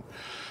offering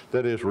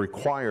that is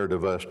required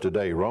of us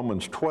today.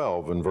 Romans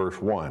 12 and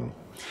verse 1.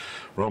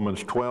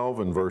 Romans 12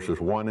 and verses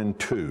 1 and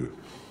 2.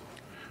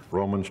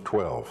 Romans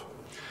 12.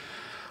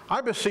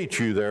 I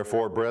beseech you,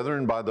 therefore,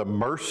 brethren, by the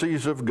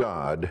mercies of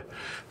God,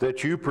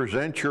 that you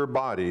present your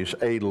bodies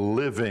a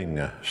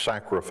living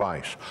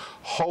sacrifice,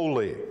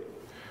 holy,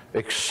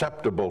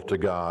 acceptable to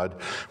God,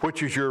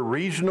 which is your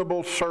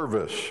reasonable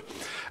service.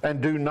 And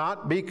do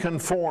not be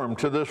conformed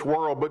to this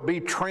world, but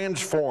be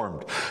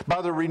transformed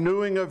by the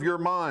renewing of your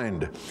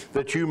mind,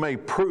 that you may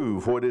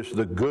prove what is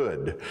the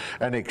good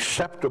and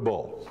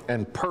acceptable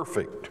and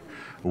perfect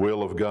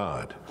will of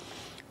God.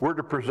 We're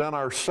to present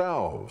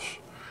ourselves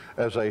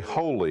as a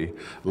holy,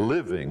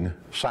 living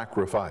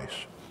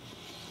sacrifice,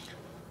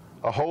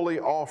 a holy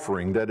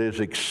offering that is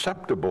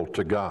acceptable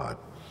to God.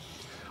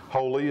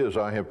 Holy, as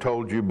I have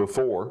told you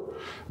before,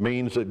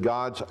 means that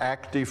God's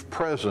active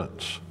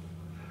presence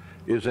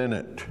is in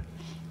it.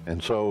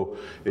 And so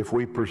if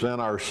we present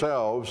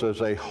ourselves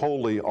as a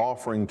holy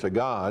offering to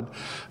God,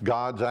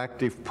 God's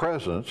active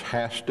presence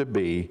has to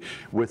be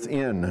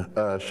within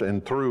us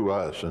and through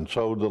us. And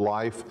so the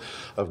life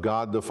of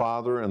God the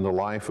Father and the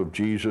life of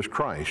Jesus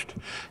Christ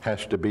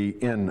has to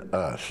be in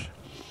us.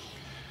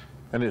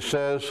 And it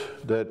says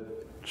that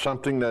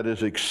something that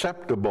is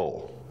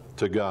acceptable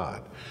to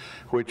God,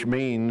 which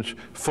means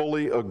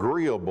fully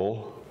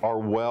agreeable or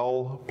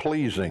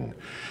well-pleasing,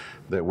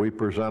 that we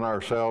present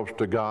ourselves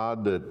to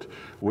God, that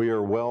we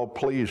are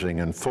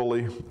well-pleasing and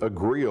fully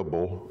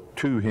agreeable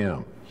to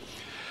him,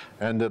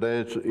 and that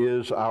it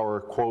is our,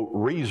 quote,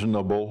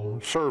 reasonable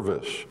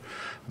service.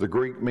 The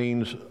Greek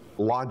means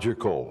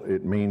logical.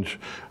 It means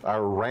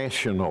our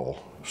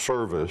rational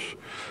service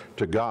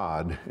to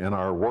God and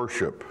our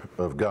worship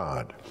of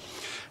God.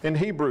 In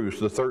Hebrews,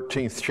 the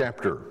 13th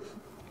chapter,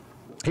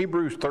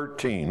 Hebrews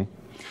 13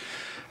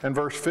 and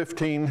verse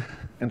 15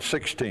 and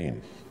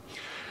 16.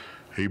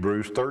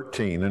 Hebrews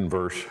 13 and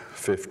verse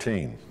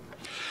 15.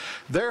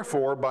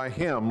 Therefore, by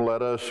him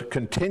let us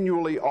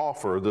continually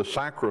offer the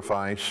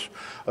sacrifice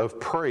of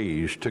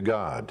praise to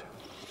God.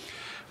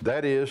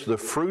 That is the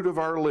fruit of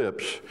our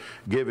lips,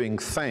 giving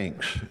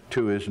thanks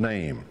to his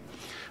name.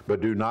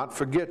 But do not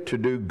forget to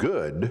do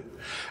good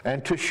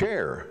and to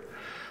share,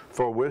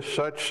 for with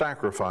such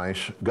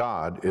sacrifice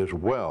God is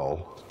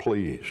well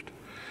pleased.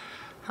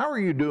 How are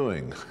you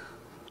doing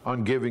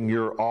on giving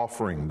your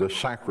offering, the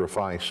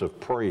sacrifice of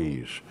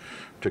praise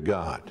to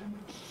God?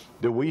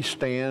 Do we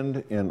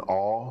stand in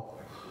awe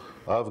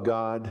of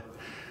God?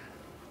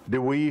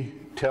 Do we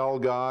tell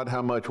God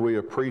how much we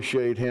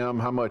appreciate him,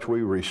 how much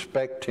we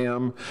respect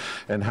him,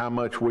 and how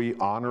much we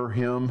honor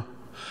him?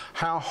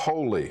 How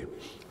holy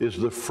is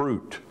the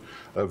fruit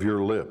of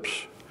your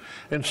lips?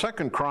 In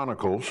 2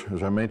 Chronicles,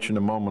 as I mentioned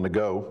a moment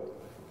ago,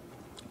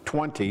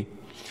 20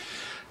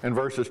 and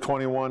verses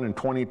 21 and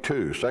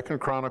 22. 2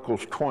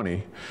 Chronicles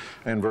 20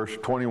 and verse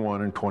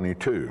 21 and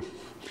 22.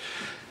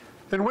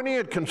 And when he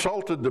had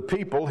consulted the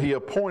people, he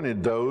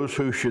appointed those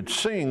who should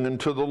sing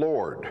unto the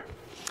Lord.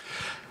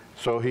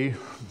 So he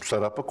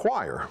set up a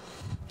choir.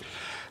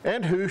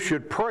 and who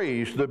should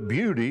praise the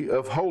beauty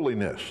of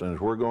holiness. And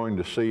as we're going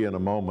to see in a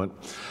moment,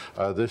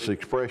 this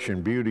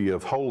expression, beauty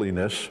of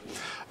holiness,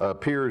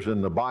 appears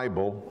in the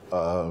Bible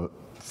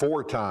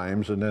 4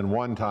 times, and then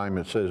one time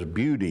it says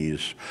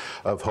beauties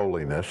of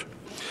holiness.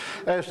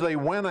 As they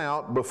went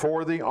out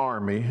before the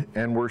army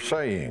and were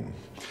saying,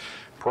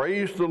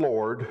 praise the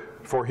Lord,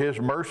 for his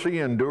mercy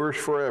endures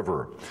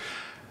forever.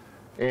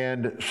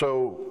 And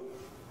so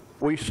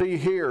we see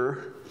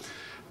here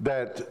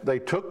that they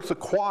took the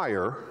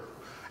choir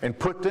and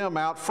put them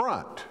out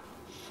front.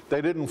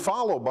 They didn't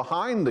follow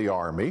behind the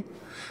army.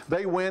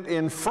 They went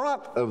in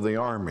front of the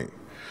army.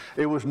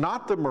 It was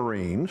not the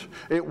Marines.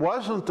 It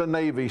wasn't the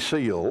Navy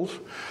SEALs.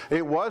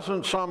 It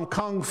wasn't some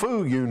kung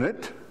fu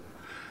unit.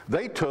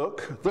 They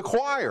took the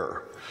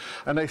choir.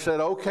 And they said,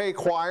 okay,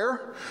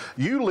 choir,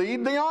 you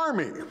lead the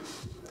army.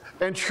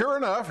 And sure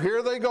enough,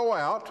 here they go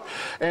out,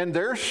 and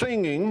they're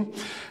singing,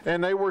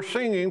 and they were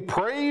singing,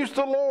 praise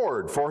the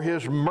Lord, for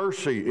his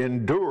mercy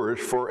endures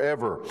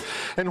forever.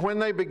 And when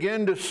they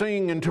began to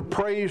sing and to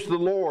praise the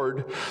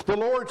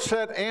Lord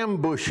set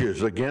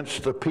ambushes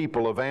against the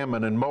people of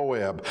Ammon and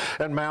Moab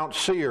and Mount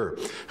Seir,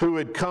 who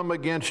had come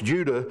against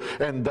Judah,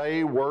 and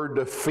they were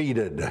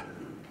defeated.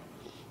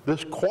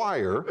 This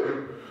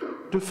choir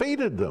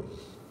defeated them,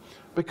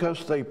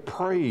 because they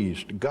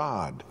praised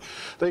God.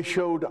 They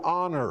showed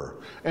honor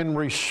and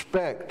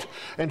respect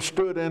and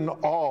stood in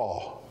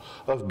awe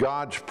of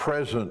God's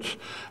presence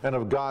and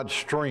of God's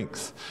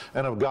strength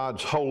and of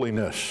God's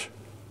holiness.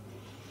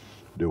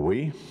 Do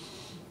we?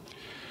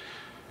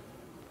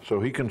 So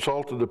he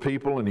consulted the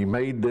people, and he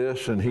made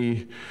this, and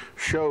he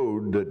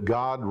showed that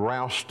God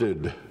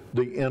rousted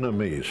the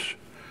enemies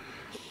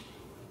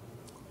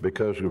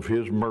because of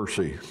his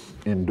mercy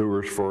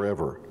endures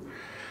forever.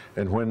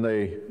 And when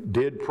they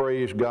did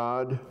praise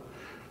God,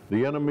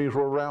 the enemies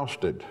were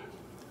rousted.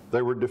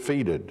 They were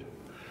defeated.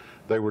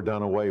 They were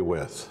done away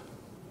with.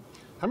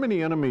 How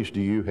many enemies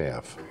do you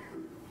have?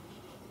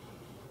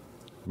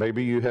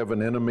 Maybe you have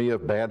an enemy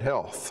of bad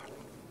health.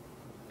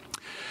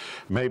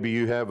 Maybe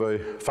you have a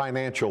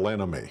financial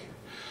enemy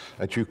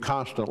that you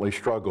constantly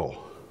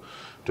struggle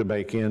to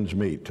make ends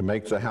meet, to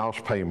make the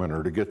house payment,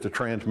 or to get the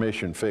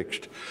transmission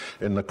fixed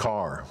in the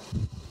car.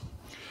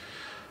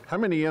 How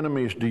many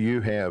enemies do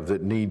you have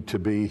that need to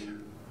be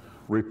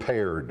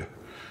repaired,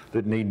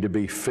 that need to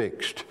be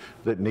fixed,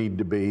 that need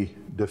to be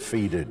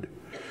defeated?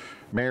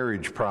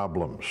 Marriage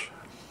problems,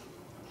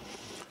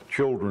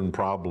 children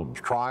problems,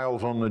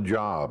 trials on the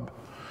job.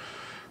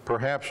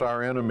 Perhaps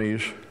our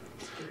enemies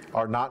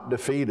are not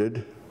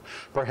defeated.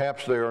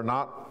 Perhaps they are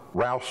not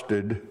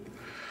rousted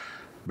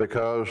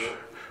because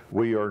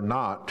we are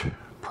not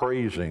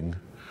praising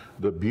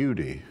the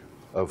beauty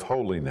of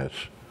holiness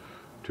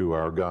to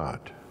our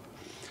God.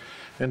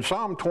 In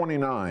Psalm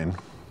 29,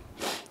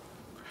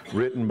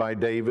 written by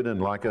David, and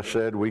like I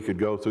said, we could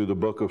go through the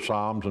book of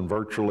Psalms and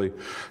virtually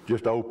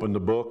just open the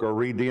book or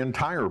read the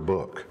entire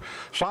book.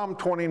 Psalm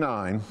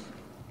 29,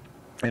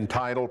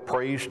 entitled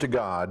Praise to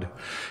God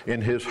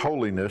in his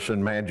holiness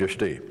and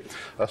majesty,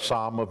 a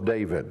psalm of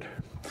David,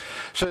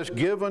 says,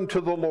 give unto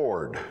the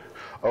Lord,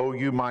 O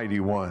you mighty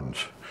ones.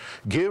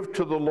 Give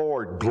to the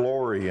Lord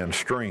glory and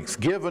strength.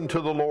 Give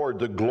unto the Lord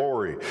the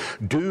glory.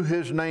 Do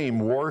his name.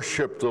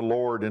 Worship the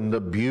Lord in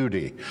the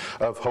beauty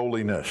of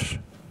holiness.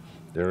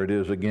 There it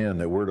is again,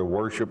 that we're to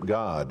worship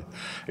God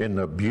in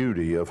the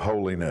beauty of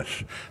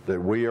holiness, that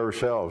we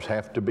ourselves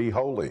have to be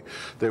holy,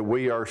 that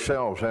we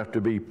ourselves have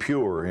to be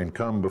pure and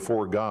come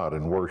before God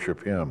and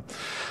worship him.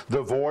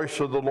 The voice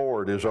of the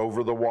Lord is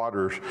over the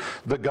waters.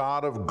 The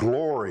God of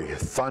glory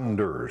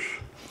thunders,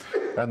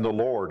 and the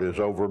Lord is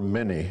over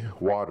many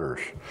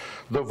waters.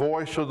 The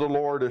voice of the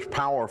Lord is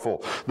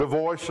powerful. The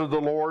voice of the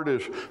Lord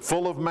is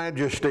full of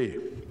majesty.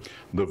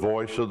 The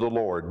voice of the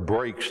Lord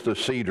breaks the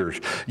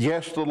cedars.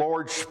 Yes, the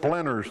Lord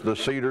splinters the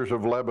cedars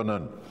of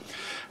Lebanon,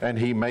 and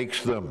he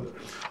makes them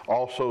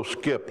also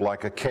skip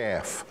like a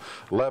calf,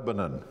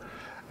 Lebanon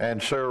and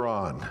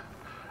Saron,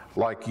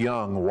 like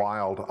young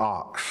wild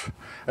ox.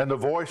 And the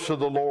voice of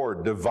the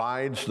Lord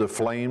divides the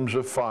flames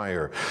of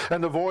fire.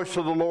 And the voice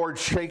of the Lord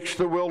shakes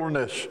the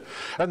wilderness.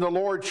 And the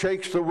Lord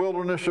shakes the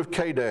wilderness of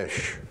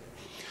Kadesh.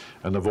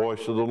 And the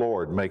voice of the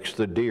Lord makes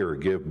the deer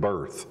give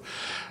birth,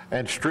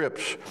 and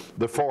strips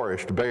the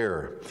forest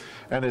bare.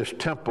 And his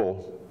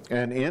temple,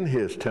 and in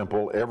his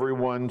temple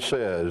everyone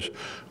says,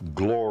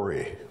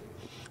 glory.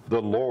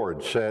 The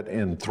Lord sat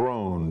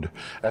enthroned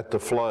at the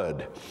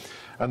flood,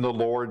 and the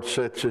Lord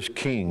sits as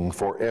king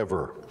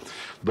forever.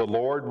 The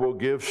Lord will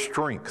give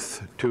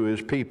strength to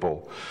his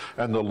people,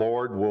 and the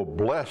Lord will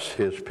bless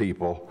his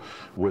people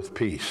with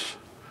peace.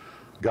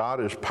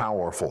 God is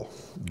powerful.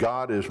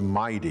 God is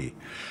mighty,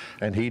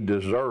 and he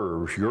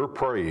deserves your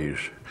praise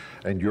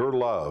and your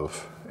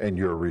love and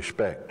your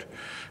respect.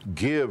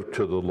 Give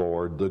to the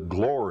Lord the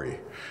glory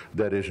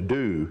that is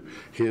due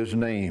his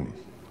name.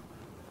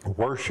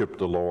 Worship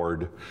the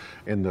Lord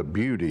in the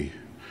beauty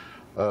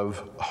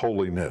of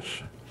holiness.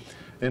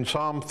 In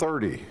Psalm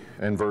 30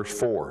 and verse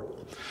 4,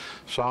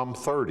 Psalm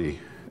 30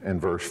 and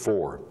verse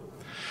 4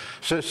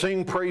 says,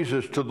 sing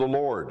praises to the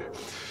Lord.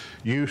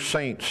 you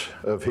saints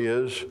of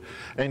His,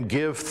 and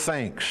give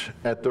thanks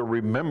at the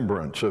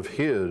remembrance of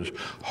His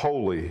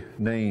holy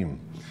name.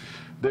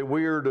 That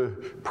we are to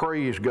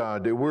praise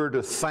God, that we're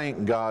to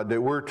thank God,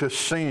 that we're to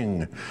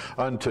sing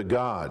unto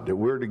God, that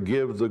we're to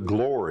give the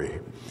glory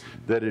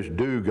that is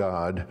due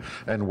God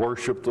and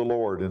worship the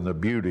Lord in the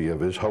beauty of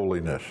His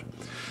holiness.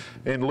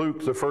 In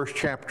Luke, the first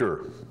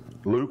chapter,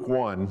 Luke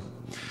 1,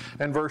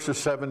 and verses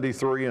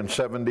 73 and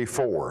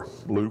 74.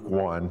 Luke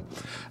 1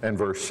 and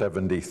verse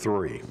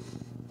 73.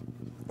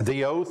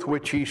 The oath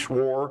which He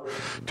swore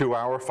to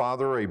our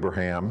father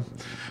Abraham,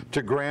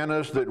 to grant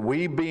us that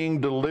we,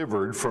 being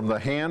delivered from the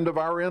hand of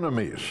our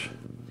enemies.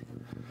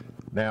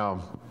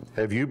 Now,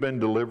 have you been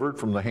delivered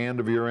from the hand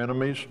of your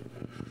enemies?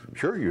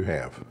 Sure you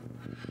have.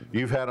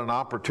 You've had an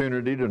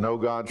opportunity to know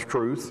God's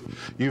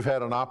truth. You've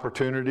had an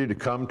opportunity to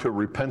come to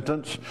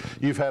repentance.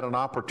 You've had an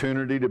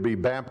opportunity to be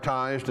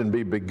baptized and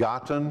be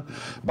begotten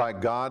by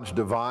God's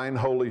divine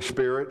Holy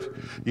Spirit.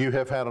 You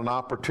have had an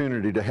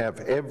opportunity to have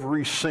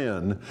every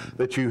sin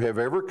that you have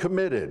ever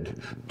committed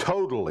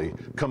totally,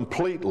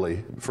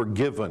 completely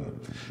forgiven.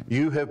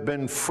 You have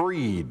been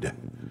freed.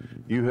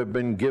 You have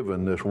been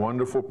given this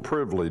wonderful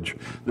privilege,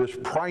 this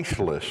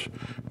priceless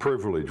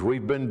privilege.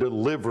 We've been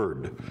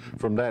delivered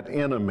from that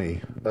enemy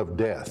of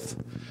death.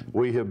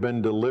 We have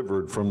been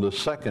delivered from the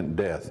second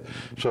death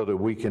so that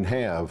we can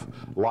have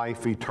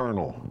life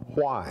eternal.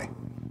 Why?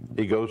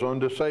 He goes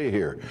on to say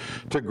here,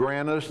 to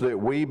grant us that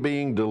we,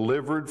 being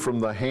delivered from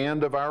the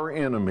hand of our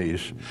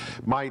enemies,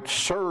 might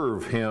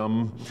serve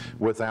Him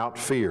without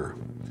fear.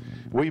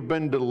 We've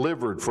been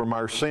delivered from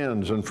our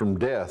sins and from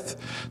death,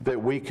 that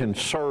we can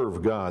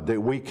serve God, that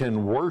we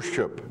can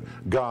worship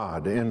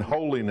God in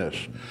holiness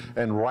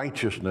and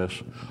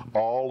righteousness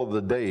all of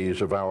the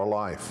days of our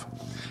life.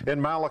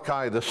 In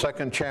Malachi, the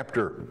second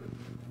chapter,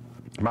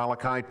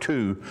 Malachi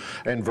 2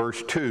 and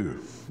verse 2.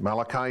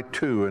 Malachi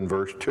 2 and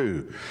verse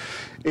 2.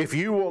 If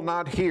you will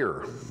not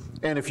hear,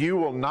 and if you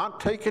will not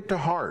take it to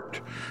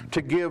heart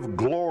to give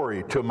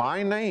glory to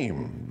my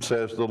name,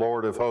 says the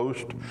Lord of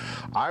hosts,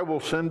 I will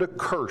send a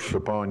curse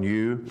upon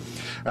you,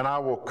 and I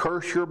will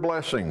curse your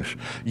blessings.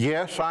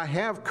 Yes, I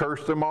have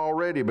cursed them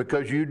already,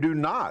 because you do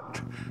not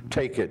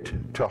take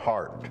it to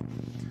heart.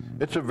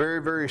 It's a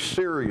very, very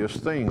serious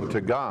thing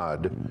to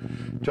God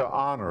to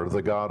honor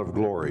the God of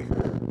glory,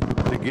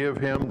 to give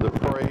Him the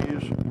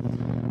praise.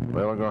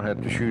 Well, I'm going to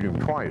have to shoot him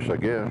twice, I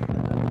guess.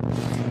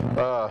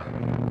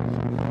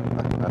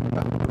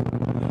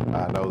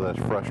 I know that's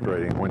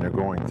frustrating when you're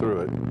going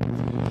through it.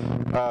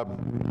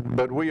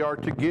 But we are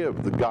to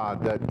give the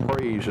God that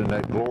praise and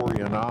that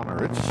glory and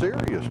honor. It's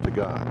serious to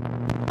God.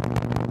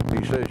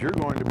 He says you're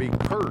going to be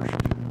cursed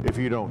if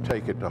you don't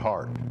take it to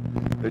heart.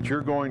 That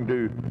you're going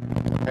to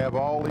have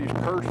all these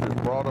curses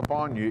brought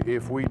upon you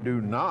if we do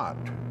not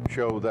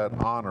show that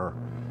honor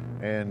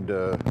and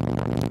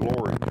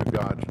glory to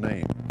God's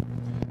name.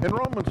 In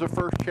Romans, the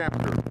first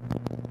chapter,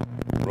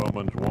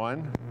 Romans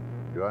 1,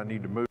 do I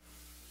need to move?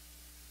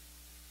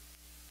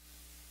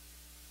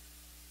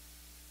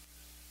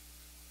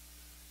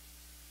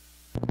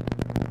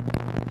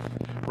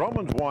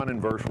 Romans 1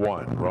 and verse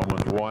 1.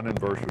 Romans 1 and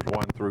verses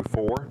 1 through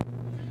 4.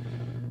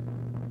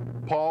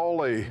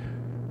 Paul, a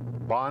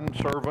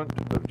bondservant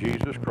of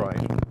Jesus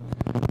Christ,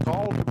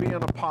 called to be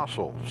an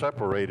apostle,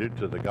 separated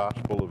to the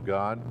gospel of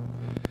God,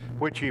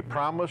 which he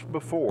promised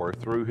before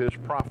through his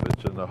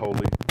prophets in the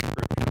Holy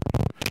Scriptures,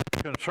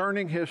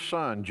 concerning his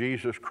Son,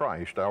 Jesus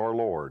Christ, our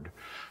Lord,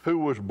 who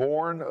was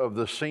born of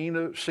the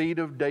seed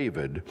of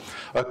David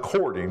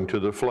according to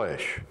the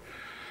flesh,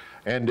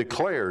 and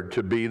declared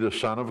to be the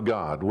Son of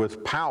God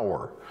with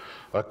power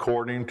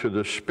according to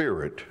the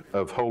Spirit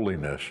of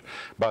holiness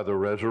by the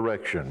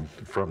resurrection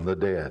from the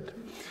dead.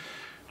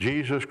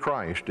 Jesus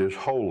Christ is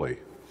holy.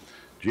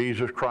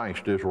 Jesus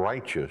Christ is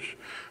righteous,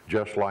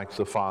 just like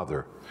the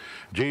Father.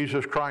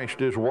 Jesus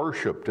Christ is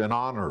worshiped and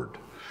honored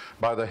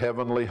by the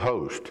heavenly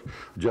host,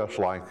 just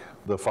like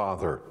the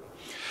Father.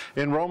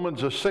 In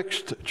Romans, the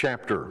 6th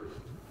chapter,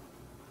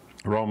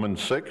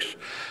 Romans 6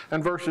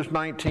 and verses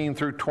 19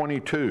 through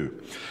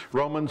 22.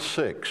 Romans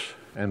 6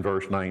 and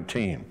verse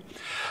 19.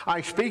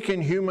 I speak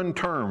in human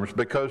terms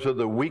because of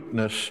the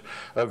weakness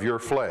of your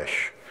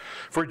flesh.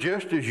 For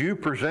just as you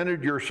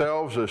presented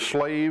yourselves as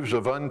slaves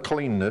of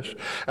uncleanness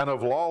and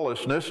of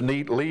lawlessness,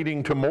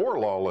 leading to more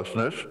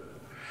lawlessness,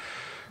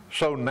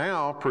 so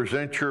now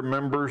present your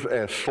members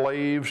as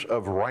slaves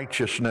of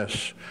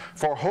righteousness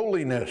for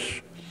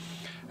holiness.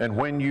 And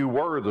when you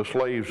were the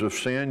slaves of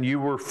sin, you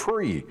were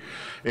free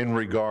in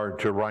regard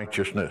to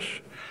righteousness.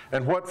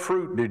 And what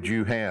fruit did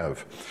you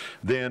have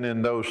then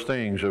in those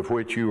things of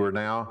which you are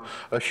now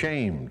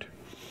ashamed?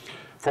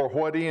 For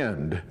what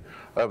end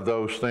of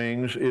those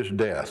things is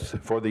death?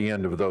 For the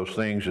end of those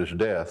things is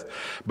death.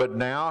 But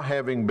now,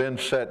 having been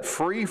set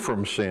free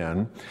from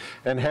sin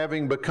and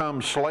having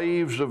become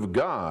slaves of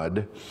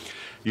God,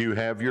 you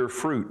have your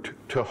fruit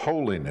to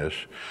holiness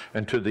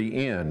and to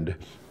the end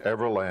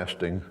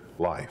everlasting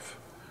life.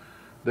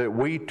 That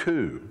we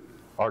too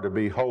are to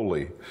be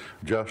holy,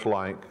 just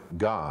like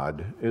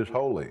God is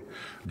holy,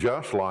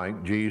 just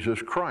like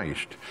Jesus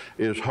Christ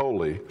is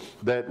holy,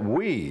 that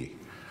we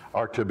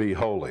are to be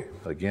holy.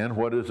 Again,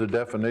 what is the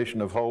definition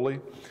of holy?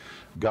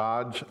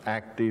 God's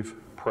active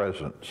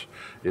presence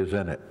is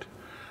in it.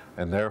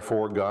 And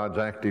therefore, God's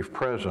active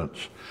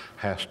presence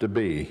has to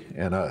be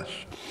in us.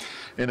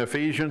 In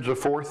Ephesians, the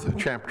 4th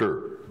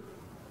chapter,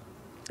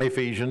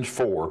 Ephesians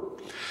 4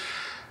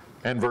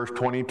 and verse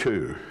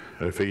 22.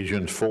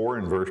 Ephesians 4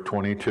 and verse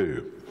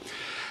 22.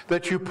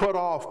 That you put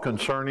off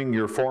concerning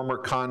your former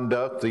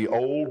conduct the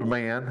old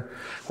man,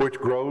 which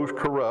grows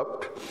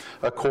corrupt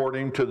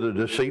according to the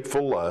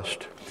deceitful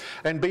lust,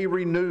 and be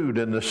renewed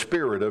in the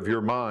spirit of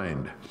your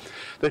mind,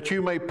 that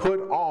you may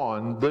put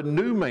on the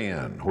new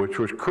man, which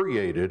was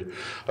created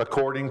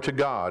according to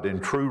God in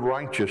true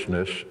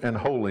righteousness and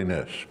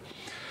holiness.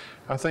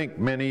 I think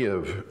many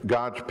of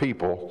God's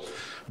people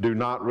do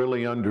not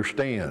really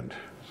understand.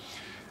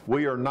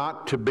 We are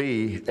not to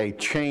be a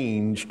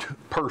changed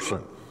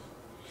person.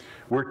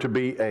 We're to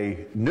be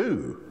a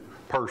new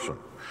person.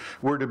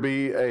 We're to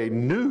be a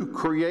new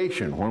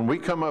creation. When we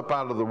come up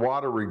out of the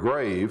watery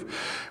grave,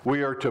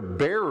 we are to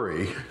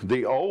bury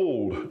the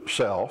old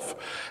self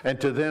and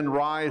to then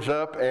rise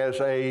up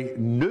as a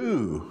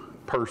new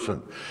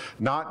person,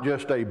 not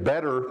just a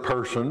better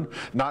person,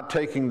 not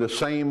taking the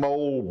same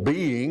old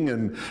being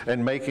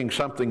and making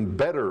something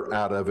better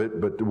out of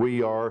it, but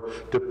we are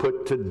to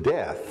put to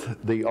death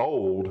the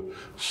old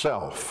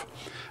self.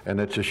 And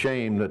it's a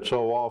shame that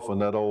so often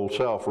that old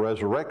self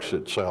resurrects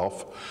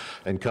itself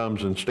and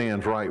comes and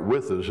stands right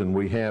with us, and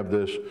we have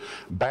this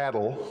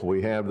battle,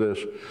 we have this,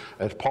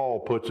 as Paul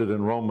puts it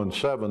in Romans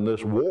 7,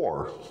 this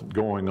war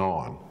going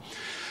on.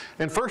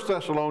 In 1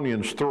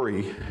 Thessalonians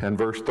 3 and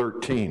verse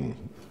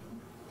 13,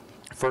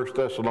 1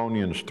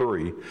 Thessalonians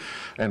 3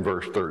 and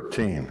verse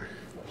 13.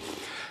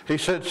 He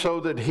said, so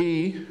that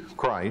he,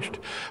 Christ,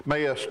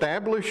 may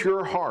establish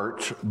your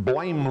hearts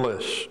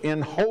blameless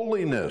in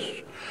holiness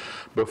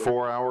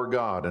before our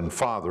God and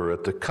Father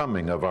at the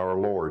coming of our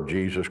Lord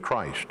Jesus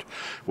Christ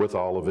with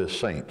all of his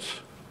saints.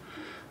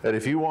 That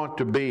if you want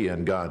to be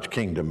in God's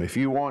kingdom, if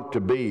you want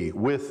to be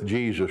with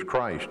Jesus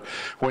Christ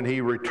when he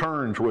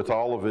returns with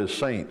all of his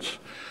saints,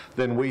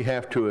 then we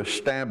have to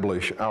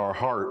establish our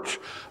hearts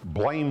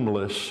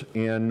blameless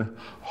in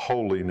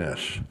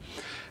holiness.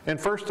 In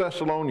 1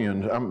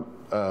 Thessalonians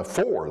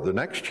 4, the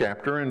next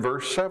chapter, in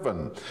verse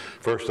 7,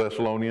 1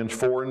 Thessalonians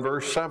 4 and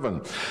verse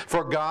 7,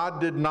 for God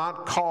did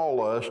not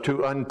call us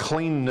to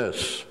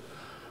uncleanness,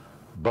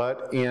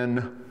 but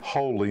in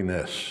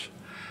holiness,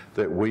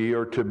 that we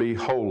are to be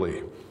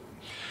holy.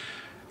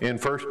 In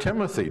 1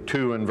 Timothy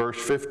 2 and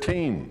verse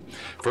 15,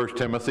 1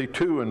 Timothy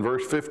 2 and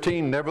verse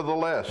 15,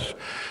 nevertheless,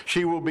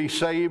 she will be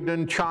saved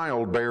in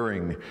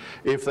childbearing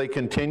if they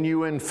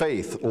continue in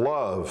faith,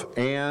 love,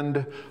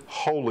 and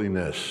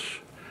holiness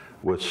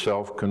with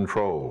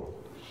self-control.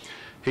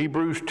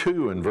 Hebrews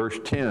 2 and verse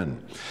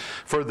 10,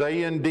 for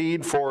they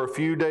indeed for a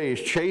few days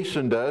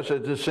chastened us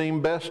as it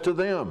seemed best to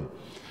them.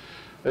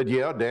 And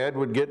yeah, Dad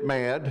would get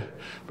mad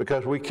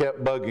because we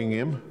kept bugging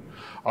him,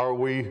 or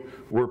we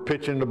were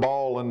pitching the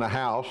ball in the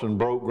house and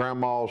broke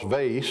Grandma's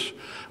vase,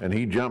 and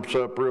he jumps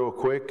up real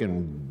quick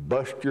and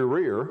busts your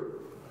rear.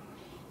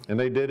 And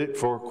they did it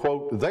for,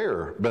 quote,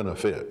 their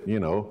benefit, you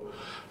know,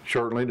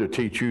 certainly to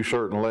teach you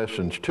certain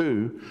lessons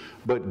too.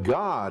 But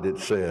God, it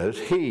says,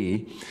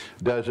 he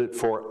does it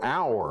for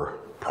our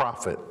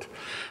profit,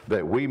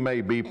 that we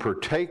may be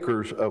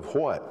partakers of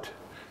what?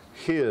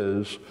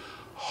 His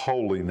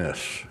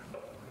holiness.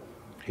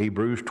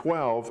 Hebrews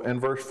 12 and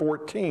verse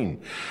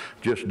 14,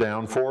 just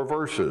down 4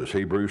 verses.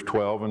 Hebrews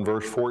 12 and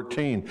verse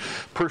 14.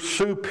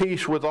 Pursue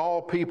peace with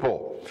all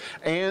people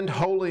and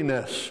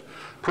holiness.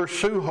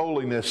 Pursue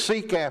holiness.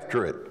 Seek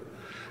after it.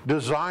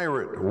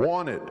 Desire it.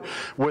 Want it.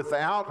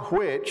 Without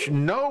which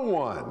no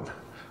one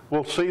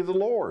will see the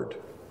Lord.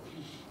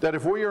 That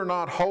if we are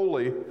not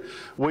holy,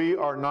 we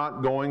are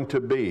not going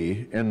to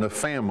be in the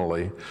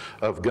family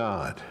of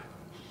God.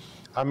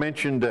 I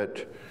mentioned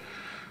that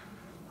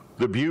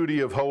the beauty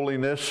of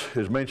holiness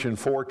is mentioned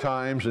 4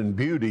 times, and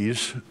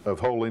beauties of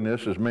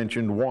holiness is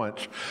mentioned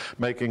once,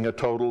 making a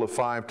total of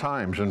 5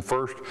 times. In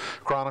 1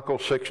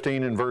 Chronicles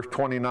 16 and verse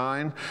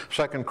 29,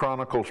 2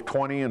 Chronicles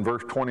 20 and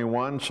verse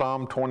 21,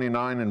 Psalm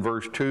 29 and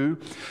verse 2,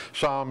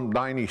 Psalm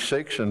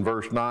 96 and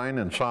verse 9,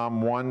 and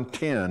Psalm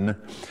 110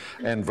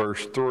 and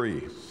verse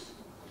 3.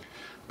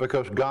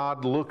 Because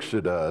God looks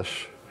at us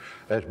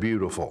as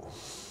beautiful.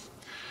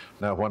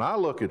 Now, when I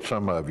look at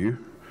some of you,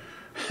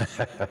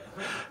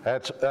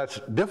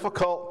 that's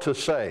difficult to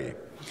say.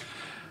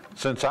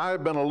 Since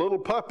I've been a little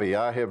puppy,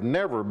 I have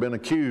never been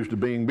accused of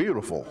being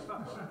beautiful.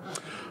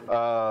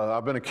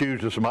 I've been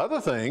accused of some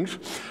other things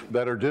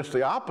that are just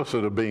the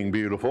opposite of being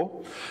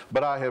beautiful,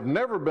 but I have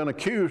never been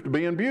accused of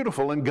being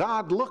beautiful. And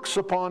God looks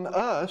upon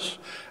us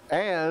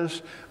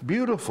as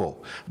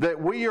beautiful,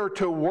 that we are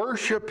to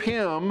worship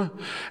him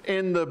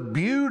in the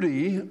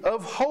beauty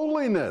of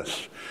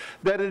holiness,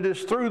 that it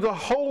is through the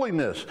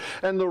holiness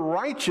and the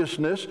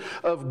righteousness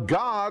of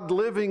God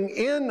living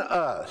in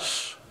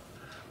us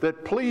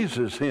that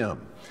pleases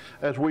Him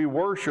as we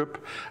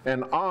worship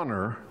and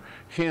honor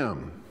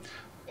Him.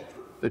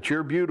 That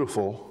you're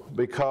beautiful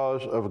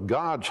because of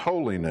God's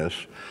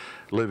holiness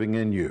living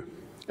in you.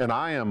 And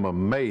I am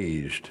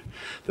amazed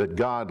that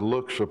God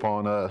looks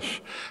upon us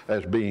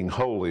as being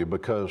holy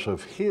because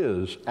of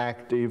His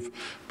active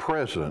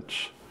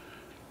presence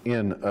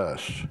in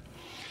us.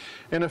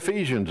 In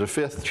Ephesians, the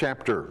 5th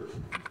chapter,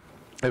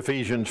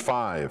 Ephesians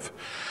 5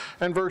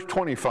 and verse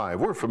 25,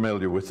 we're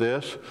familiar with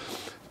this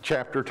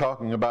chapter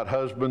talking about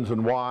husbands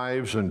and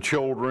wives and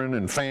children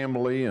and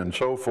family and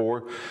so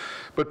forth.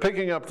 But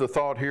picking up the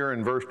thought here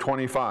in verse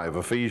 25,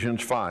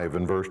 Ephesians 5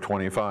 and verse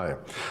 25.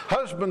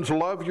 Husbands,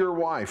 love your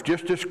wife,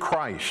 just as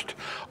Christ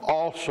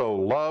also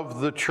loved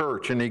the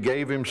church, and He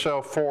gave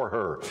Himself for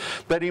her,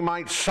 that He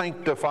might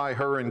sanctify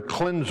her and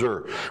cleanse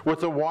her with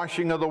the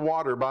washing of the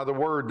water by the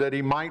word, that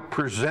He might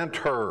present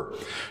her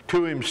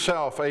to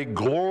Himself a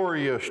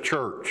glorious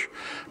church,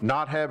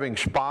 not having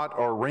spot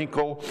or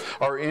wrinkle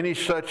or any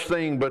such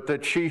thing, but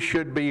that she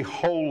should be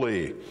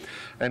holy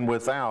and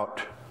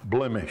without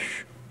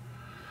blemish.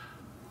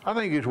 I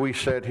think as we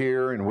sit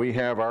here and we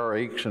have our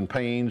aches and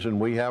pains and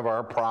we have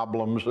our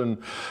problems and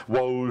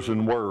woes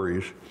and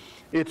worries,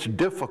 it's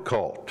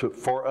difficult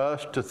for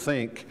us to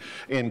think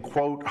in,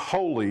 quote,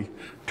 holy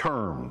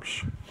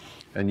terms.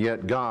 And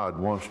yet God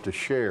wants to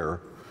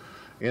share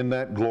in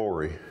that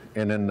glory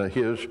and in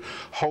His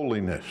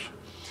holiness.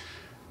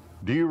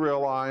 Do you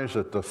realize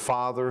that the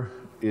Father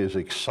is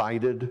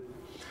excited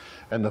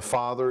and the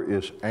Father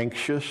is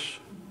anxious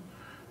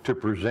to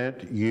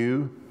present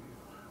you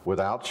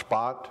without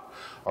spot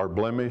or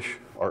blemish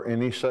or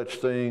any such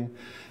thing,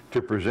 to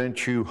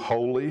present you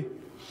holy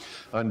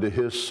unto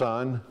His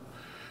Son,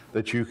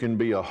 that you can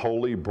be a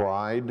holy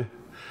bride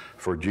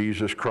for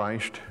Jesus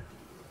Christ?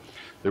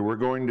 That we're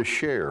going to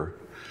share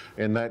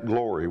in that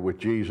glory with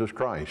Jesus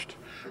Christ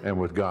and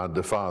with God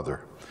the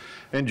Father.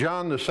 In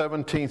John the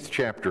 17th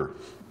chapter,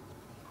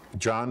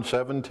 John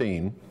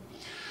 17,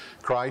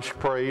 Christ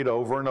prayed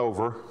over and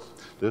over.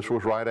 This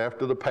was right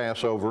after the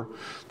Passover.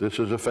 This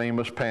is a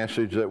famous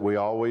passage that we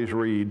always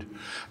read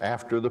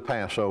after the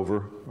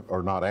Passover,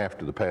 or not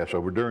after the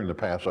Passover, during the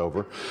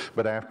Passover,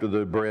 but after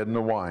the bread and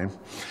the wine.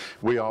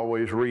 We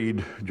always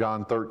read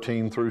John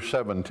 13 through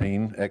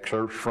 17,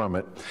 excerpts from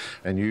it,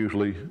 and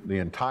usually the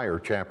entire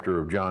chapter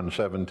of John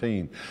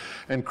 17.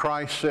 And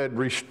Christ said,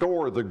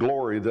 "Restore the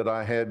glory that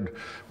I had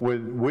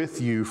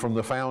with you from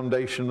the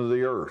foundation of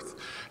the earth."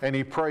 And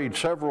He prayed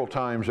several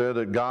times there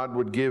that God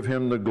would give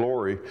Him the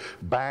glory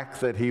back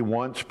that He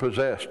once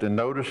possessed. And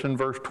notice in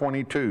verse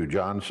 22,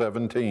 John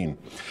 17,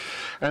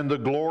 "And the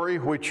glory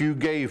which you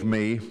gave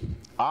me,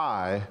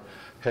 I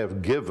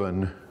have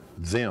given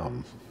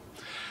them,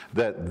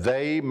 that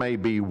they may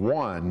be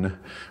one,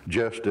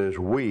 just as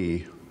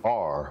we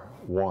are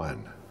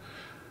one."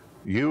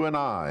 You and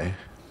I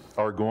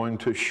are going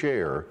to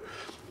share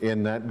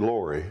in that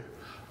glory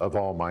of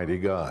Almighty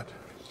God.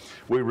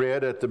 We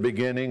read at the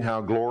beginning how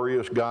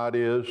glorious God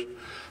is,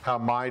 how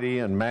mighty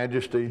and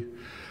majesty,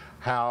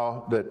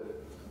 how that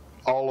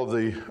all of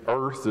the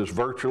earth is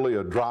virtually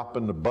a drop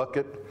in the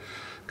bucket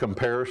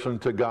comparison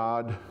to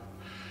God,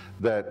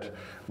 that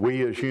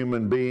we as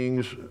human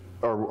beings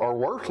are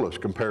worthless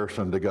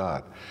comparison to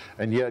God.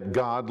 And yet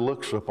God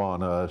looks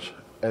upon us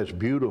as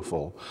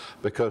beautiful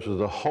because of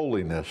the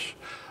holiness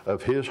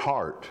of His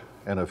heart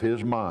and of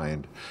His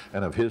mind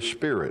and of His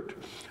Spirit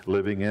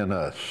living in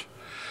us.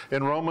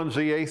 In Romans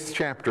the 8th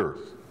chapter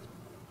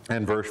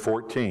and verse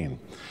 14,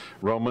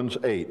 Romans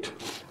 8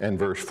 and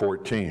verse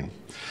 14.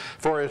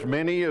 "For as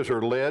many as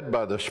are led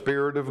by the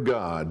Spirit of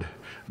God,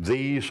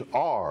 these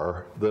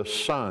are the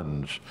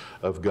sons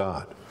of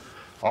God."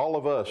 All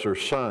of us are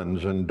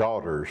sons and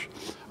daughters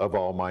of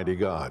Almighty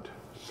God,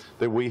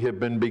 that we have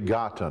been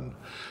begotten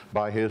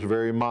by His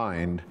very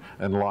mind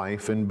and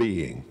life and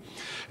being.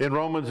 In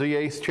Romans the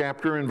 8th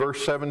chapter in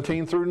verse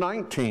 17 through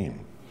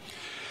 19,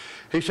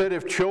 he said,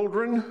 "If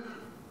children,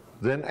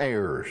 then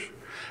heirs,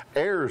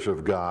 heirs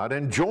of God,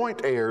 and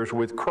joint heirs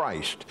with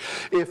Christ,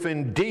 if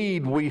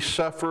indeed we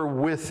suffer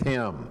with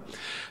Him,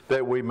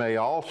 that we may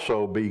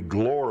also be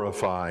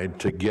glorified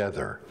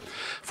together.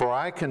 For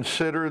I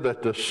consider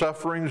that the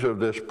sufferings of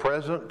this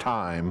present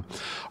time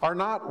are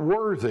not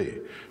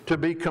worthy to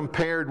be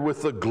compared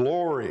with the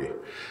glory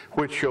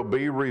which shall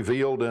be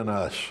revealed in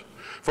us.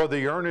 For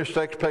the earnest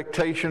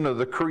expectation of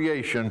the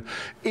creation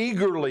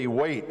eagerly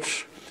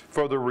waits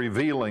for the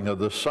revealing of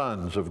the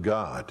sons of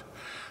God."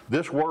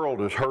 This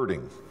world is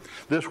hurting.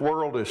 This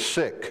world is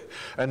sick,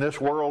 and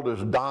this world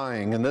is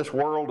dying, and this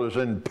world is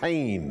in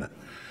pain,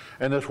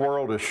 and this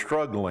world is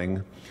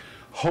struggling,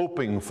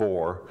 hoping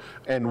for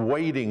and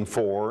waiting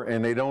for,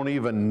 and they don't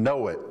even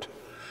know it,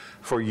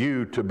 for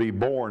you to be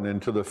born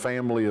into the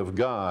family of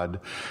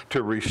God,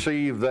 to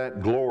receive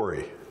that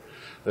glory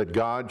that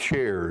God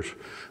shares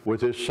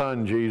with His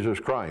Son Jesus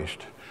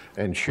Christ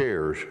and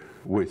shares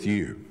with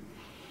you.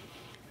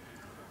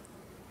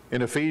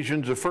 In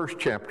Ephesians, the 1st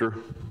chapter,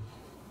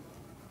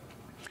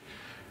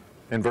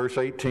 in verse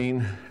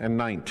 18 and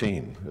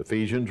 19,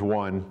 Ephesians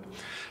 1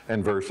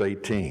 and verse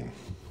 18.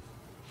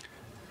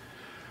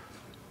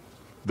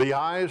 the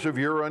eyes of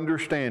your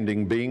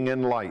understanding being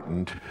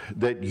enlightened,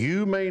 that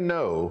you may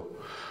know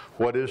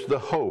what is the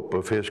hope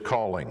of his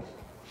calling,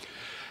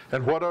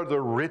 and what are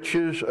the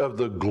riches of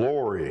the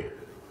glory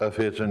of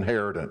his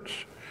inheritance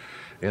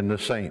in the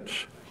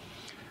saints,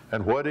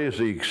 and what is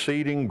the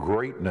exceeding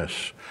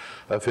greatness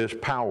of his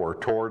power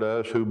toward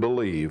us who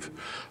believe,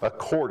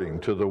 according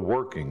to the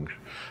workings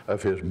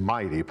of his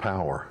mighty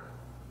power.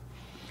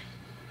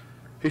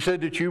 He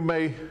said that you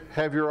may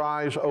have your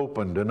eyes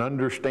opened and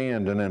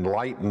understand and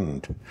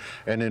enlightened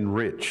and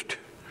enriched,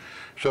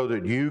 so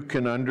that you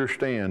can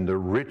understand the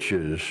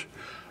riches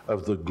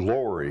of the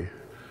glory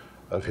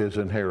of his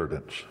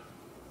inheritance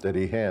that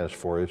he has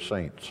for his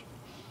saints.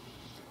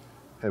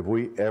 Have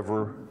we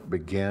ever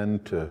begun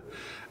to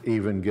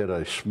even get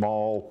a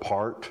small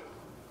part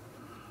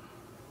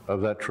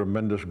of that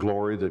tremendous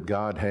glory that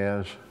God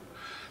has?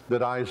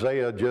 That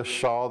Isaiah just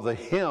saw the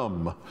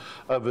hem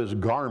of his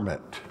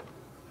garment,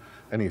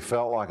 and he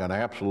felt like an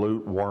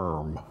absolute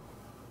worm.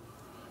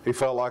 He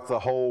felt like the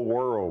whole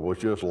world was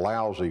just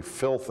lousy,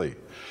 filthy,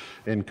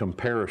 in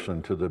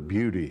comparison to the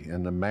beauty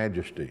and the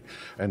majesty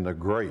and the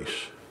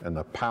grace and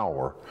the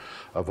power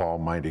of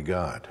Almighty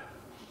God.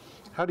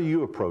 How do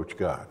you approach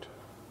God?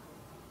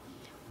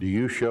 Do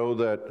you show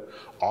that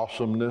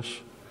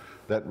awesomeness,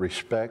 that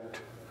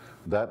respect,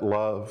 that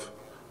love,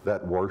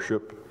 that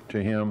worship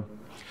to him?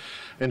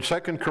 In 2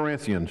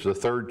 Corinthians, the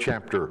 3rd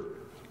chapter,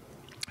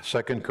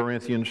 2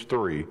 Corinthians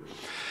 3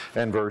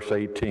 and verse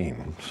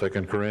 18. 2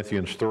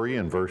 Corinthians 3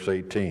 and verse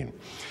 18.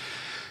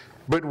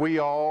 But we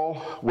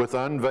all, with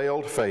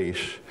unveiled face,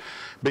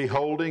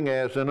 beholding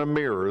as in a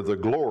mirror the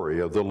glory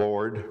of the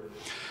Lord,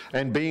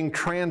 and being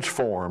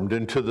transformed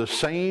into the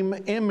same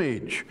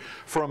image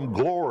from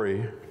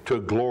glory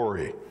to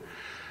glory,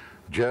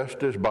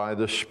 just as by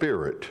the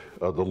Spirit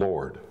of the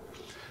Lord,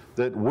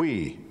 that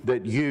we,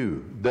 that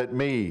you, that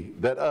me,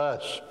 that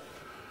us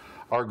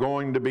are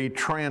going to be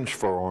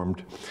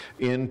transformed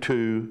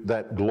into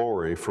that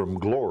glory from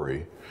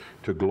glory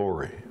to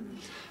glory.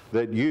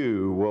 That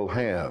you will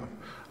have,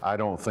 I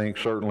don't think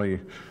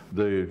certainly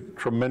the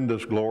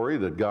tremendous glory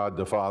that God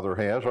the Father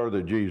has or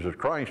that Jesus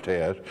Christ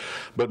has,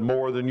 but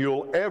more than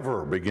you'll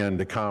ever begin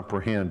to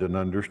comprehend and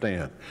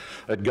understand.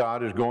 That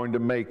God is going to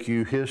make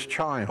you his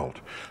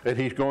child, that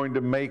he's going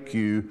to make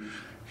you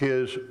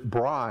his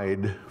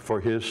bride for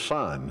his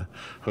Son,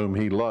 whom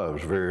he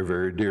loves very,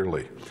 very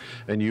dearly.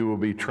 And you will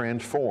be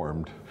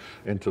transformed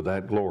into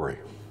that glory.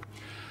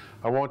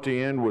 I want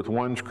to end with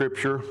one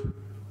scripture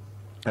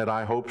that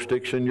I hope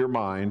sticks in your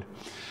mind,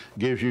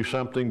 gives you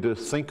something to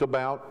think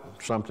about,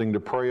 something to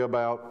pray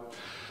about,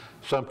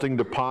 something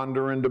to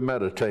ponder and to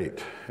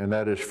meditate, and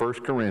that is 1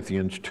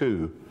 Corinthians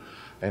 2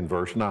 and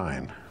verse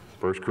 9.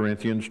 1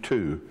 Corinthians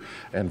 2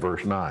 and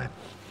verse 9.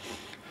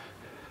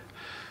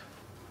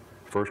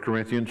 1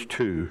 Corinthians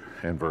 2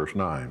 and verse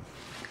 9.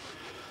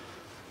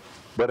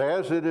 But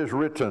as it is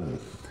written,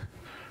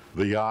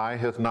 the eye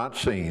hath not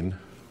seen,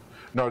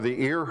 nor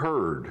the ear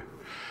heard,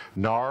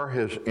 nor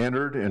has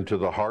entered into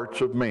the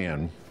hearts of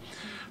man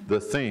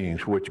the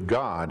things which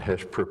God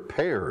has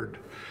prepared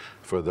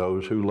for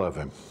those who love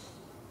him,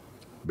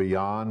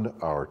 beyond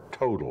our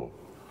total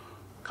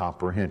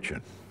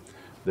comprehension,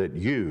 that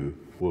you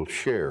will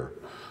share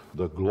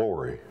the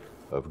glory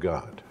of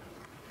God.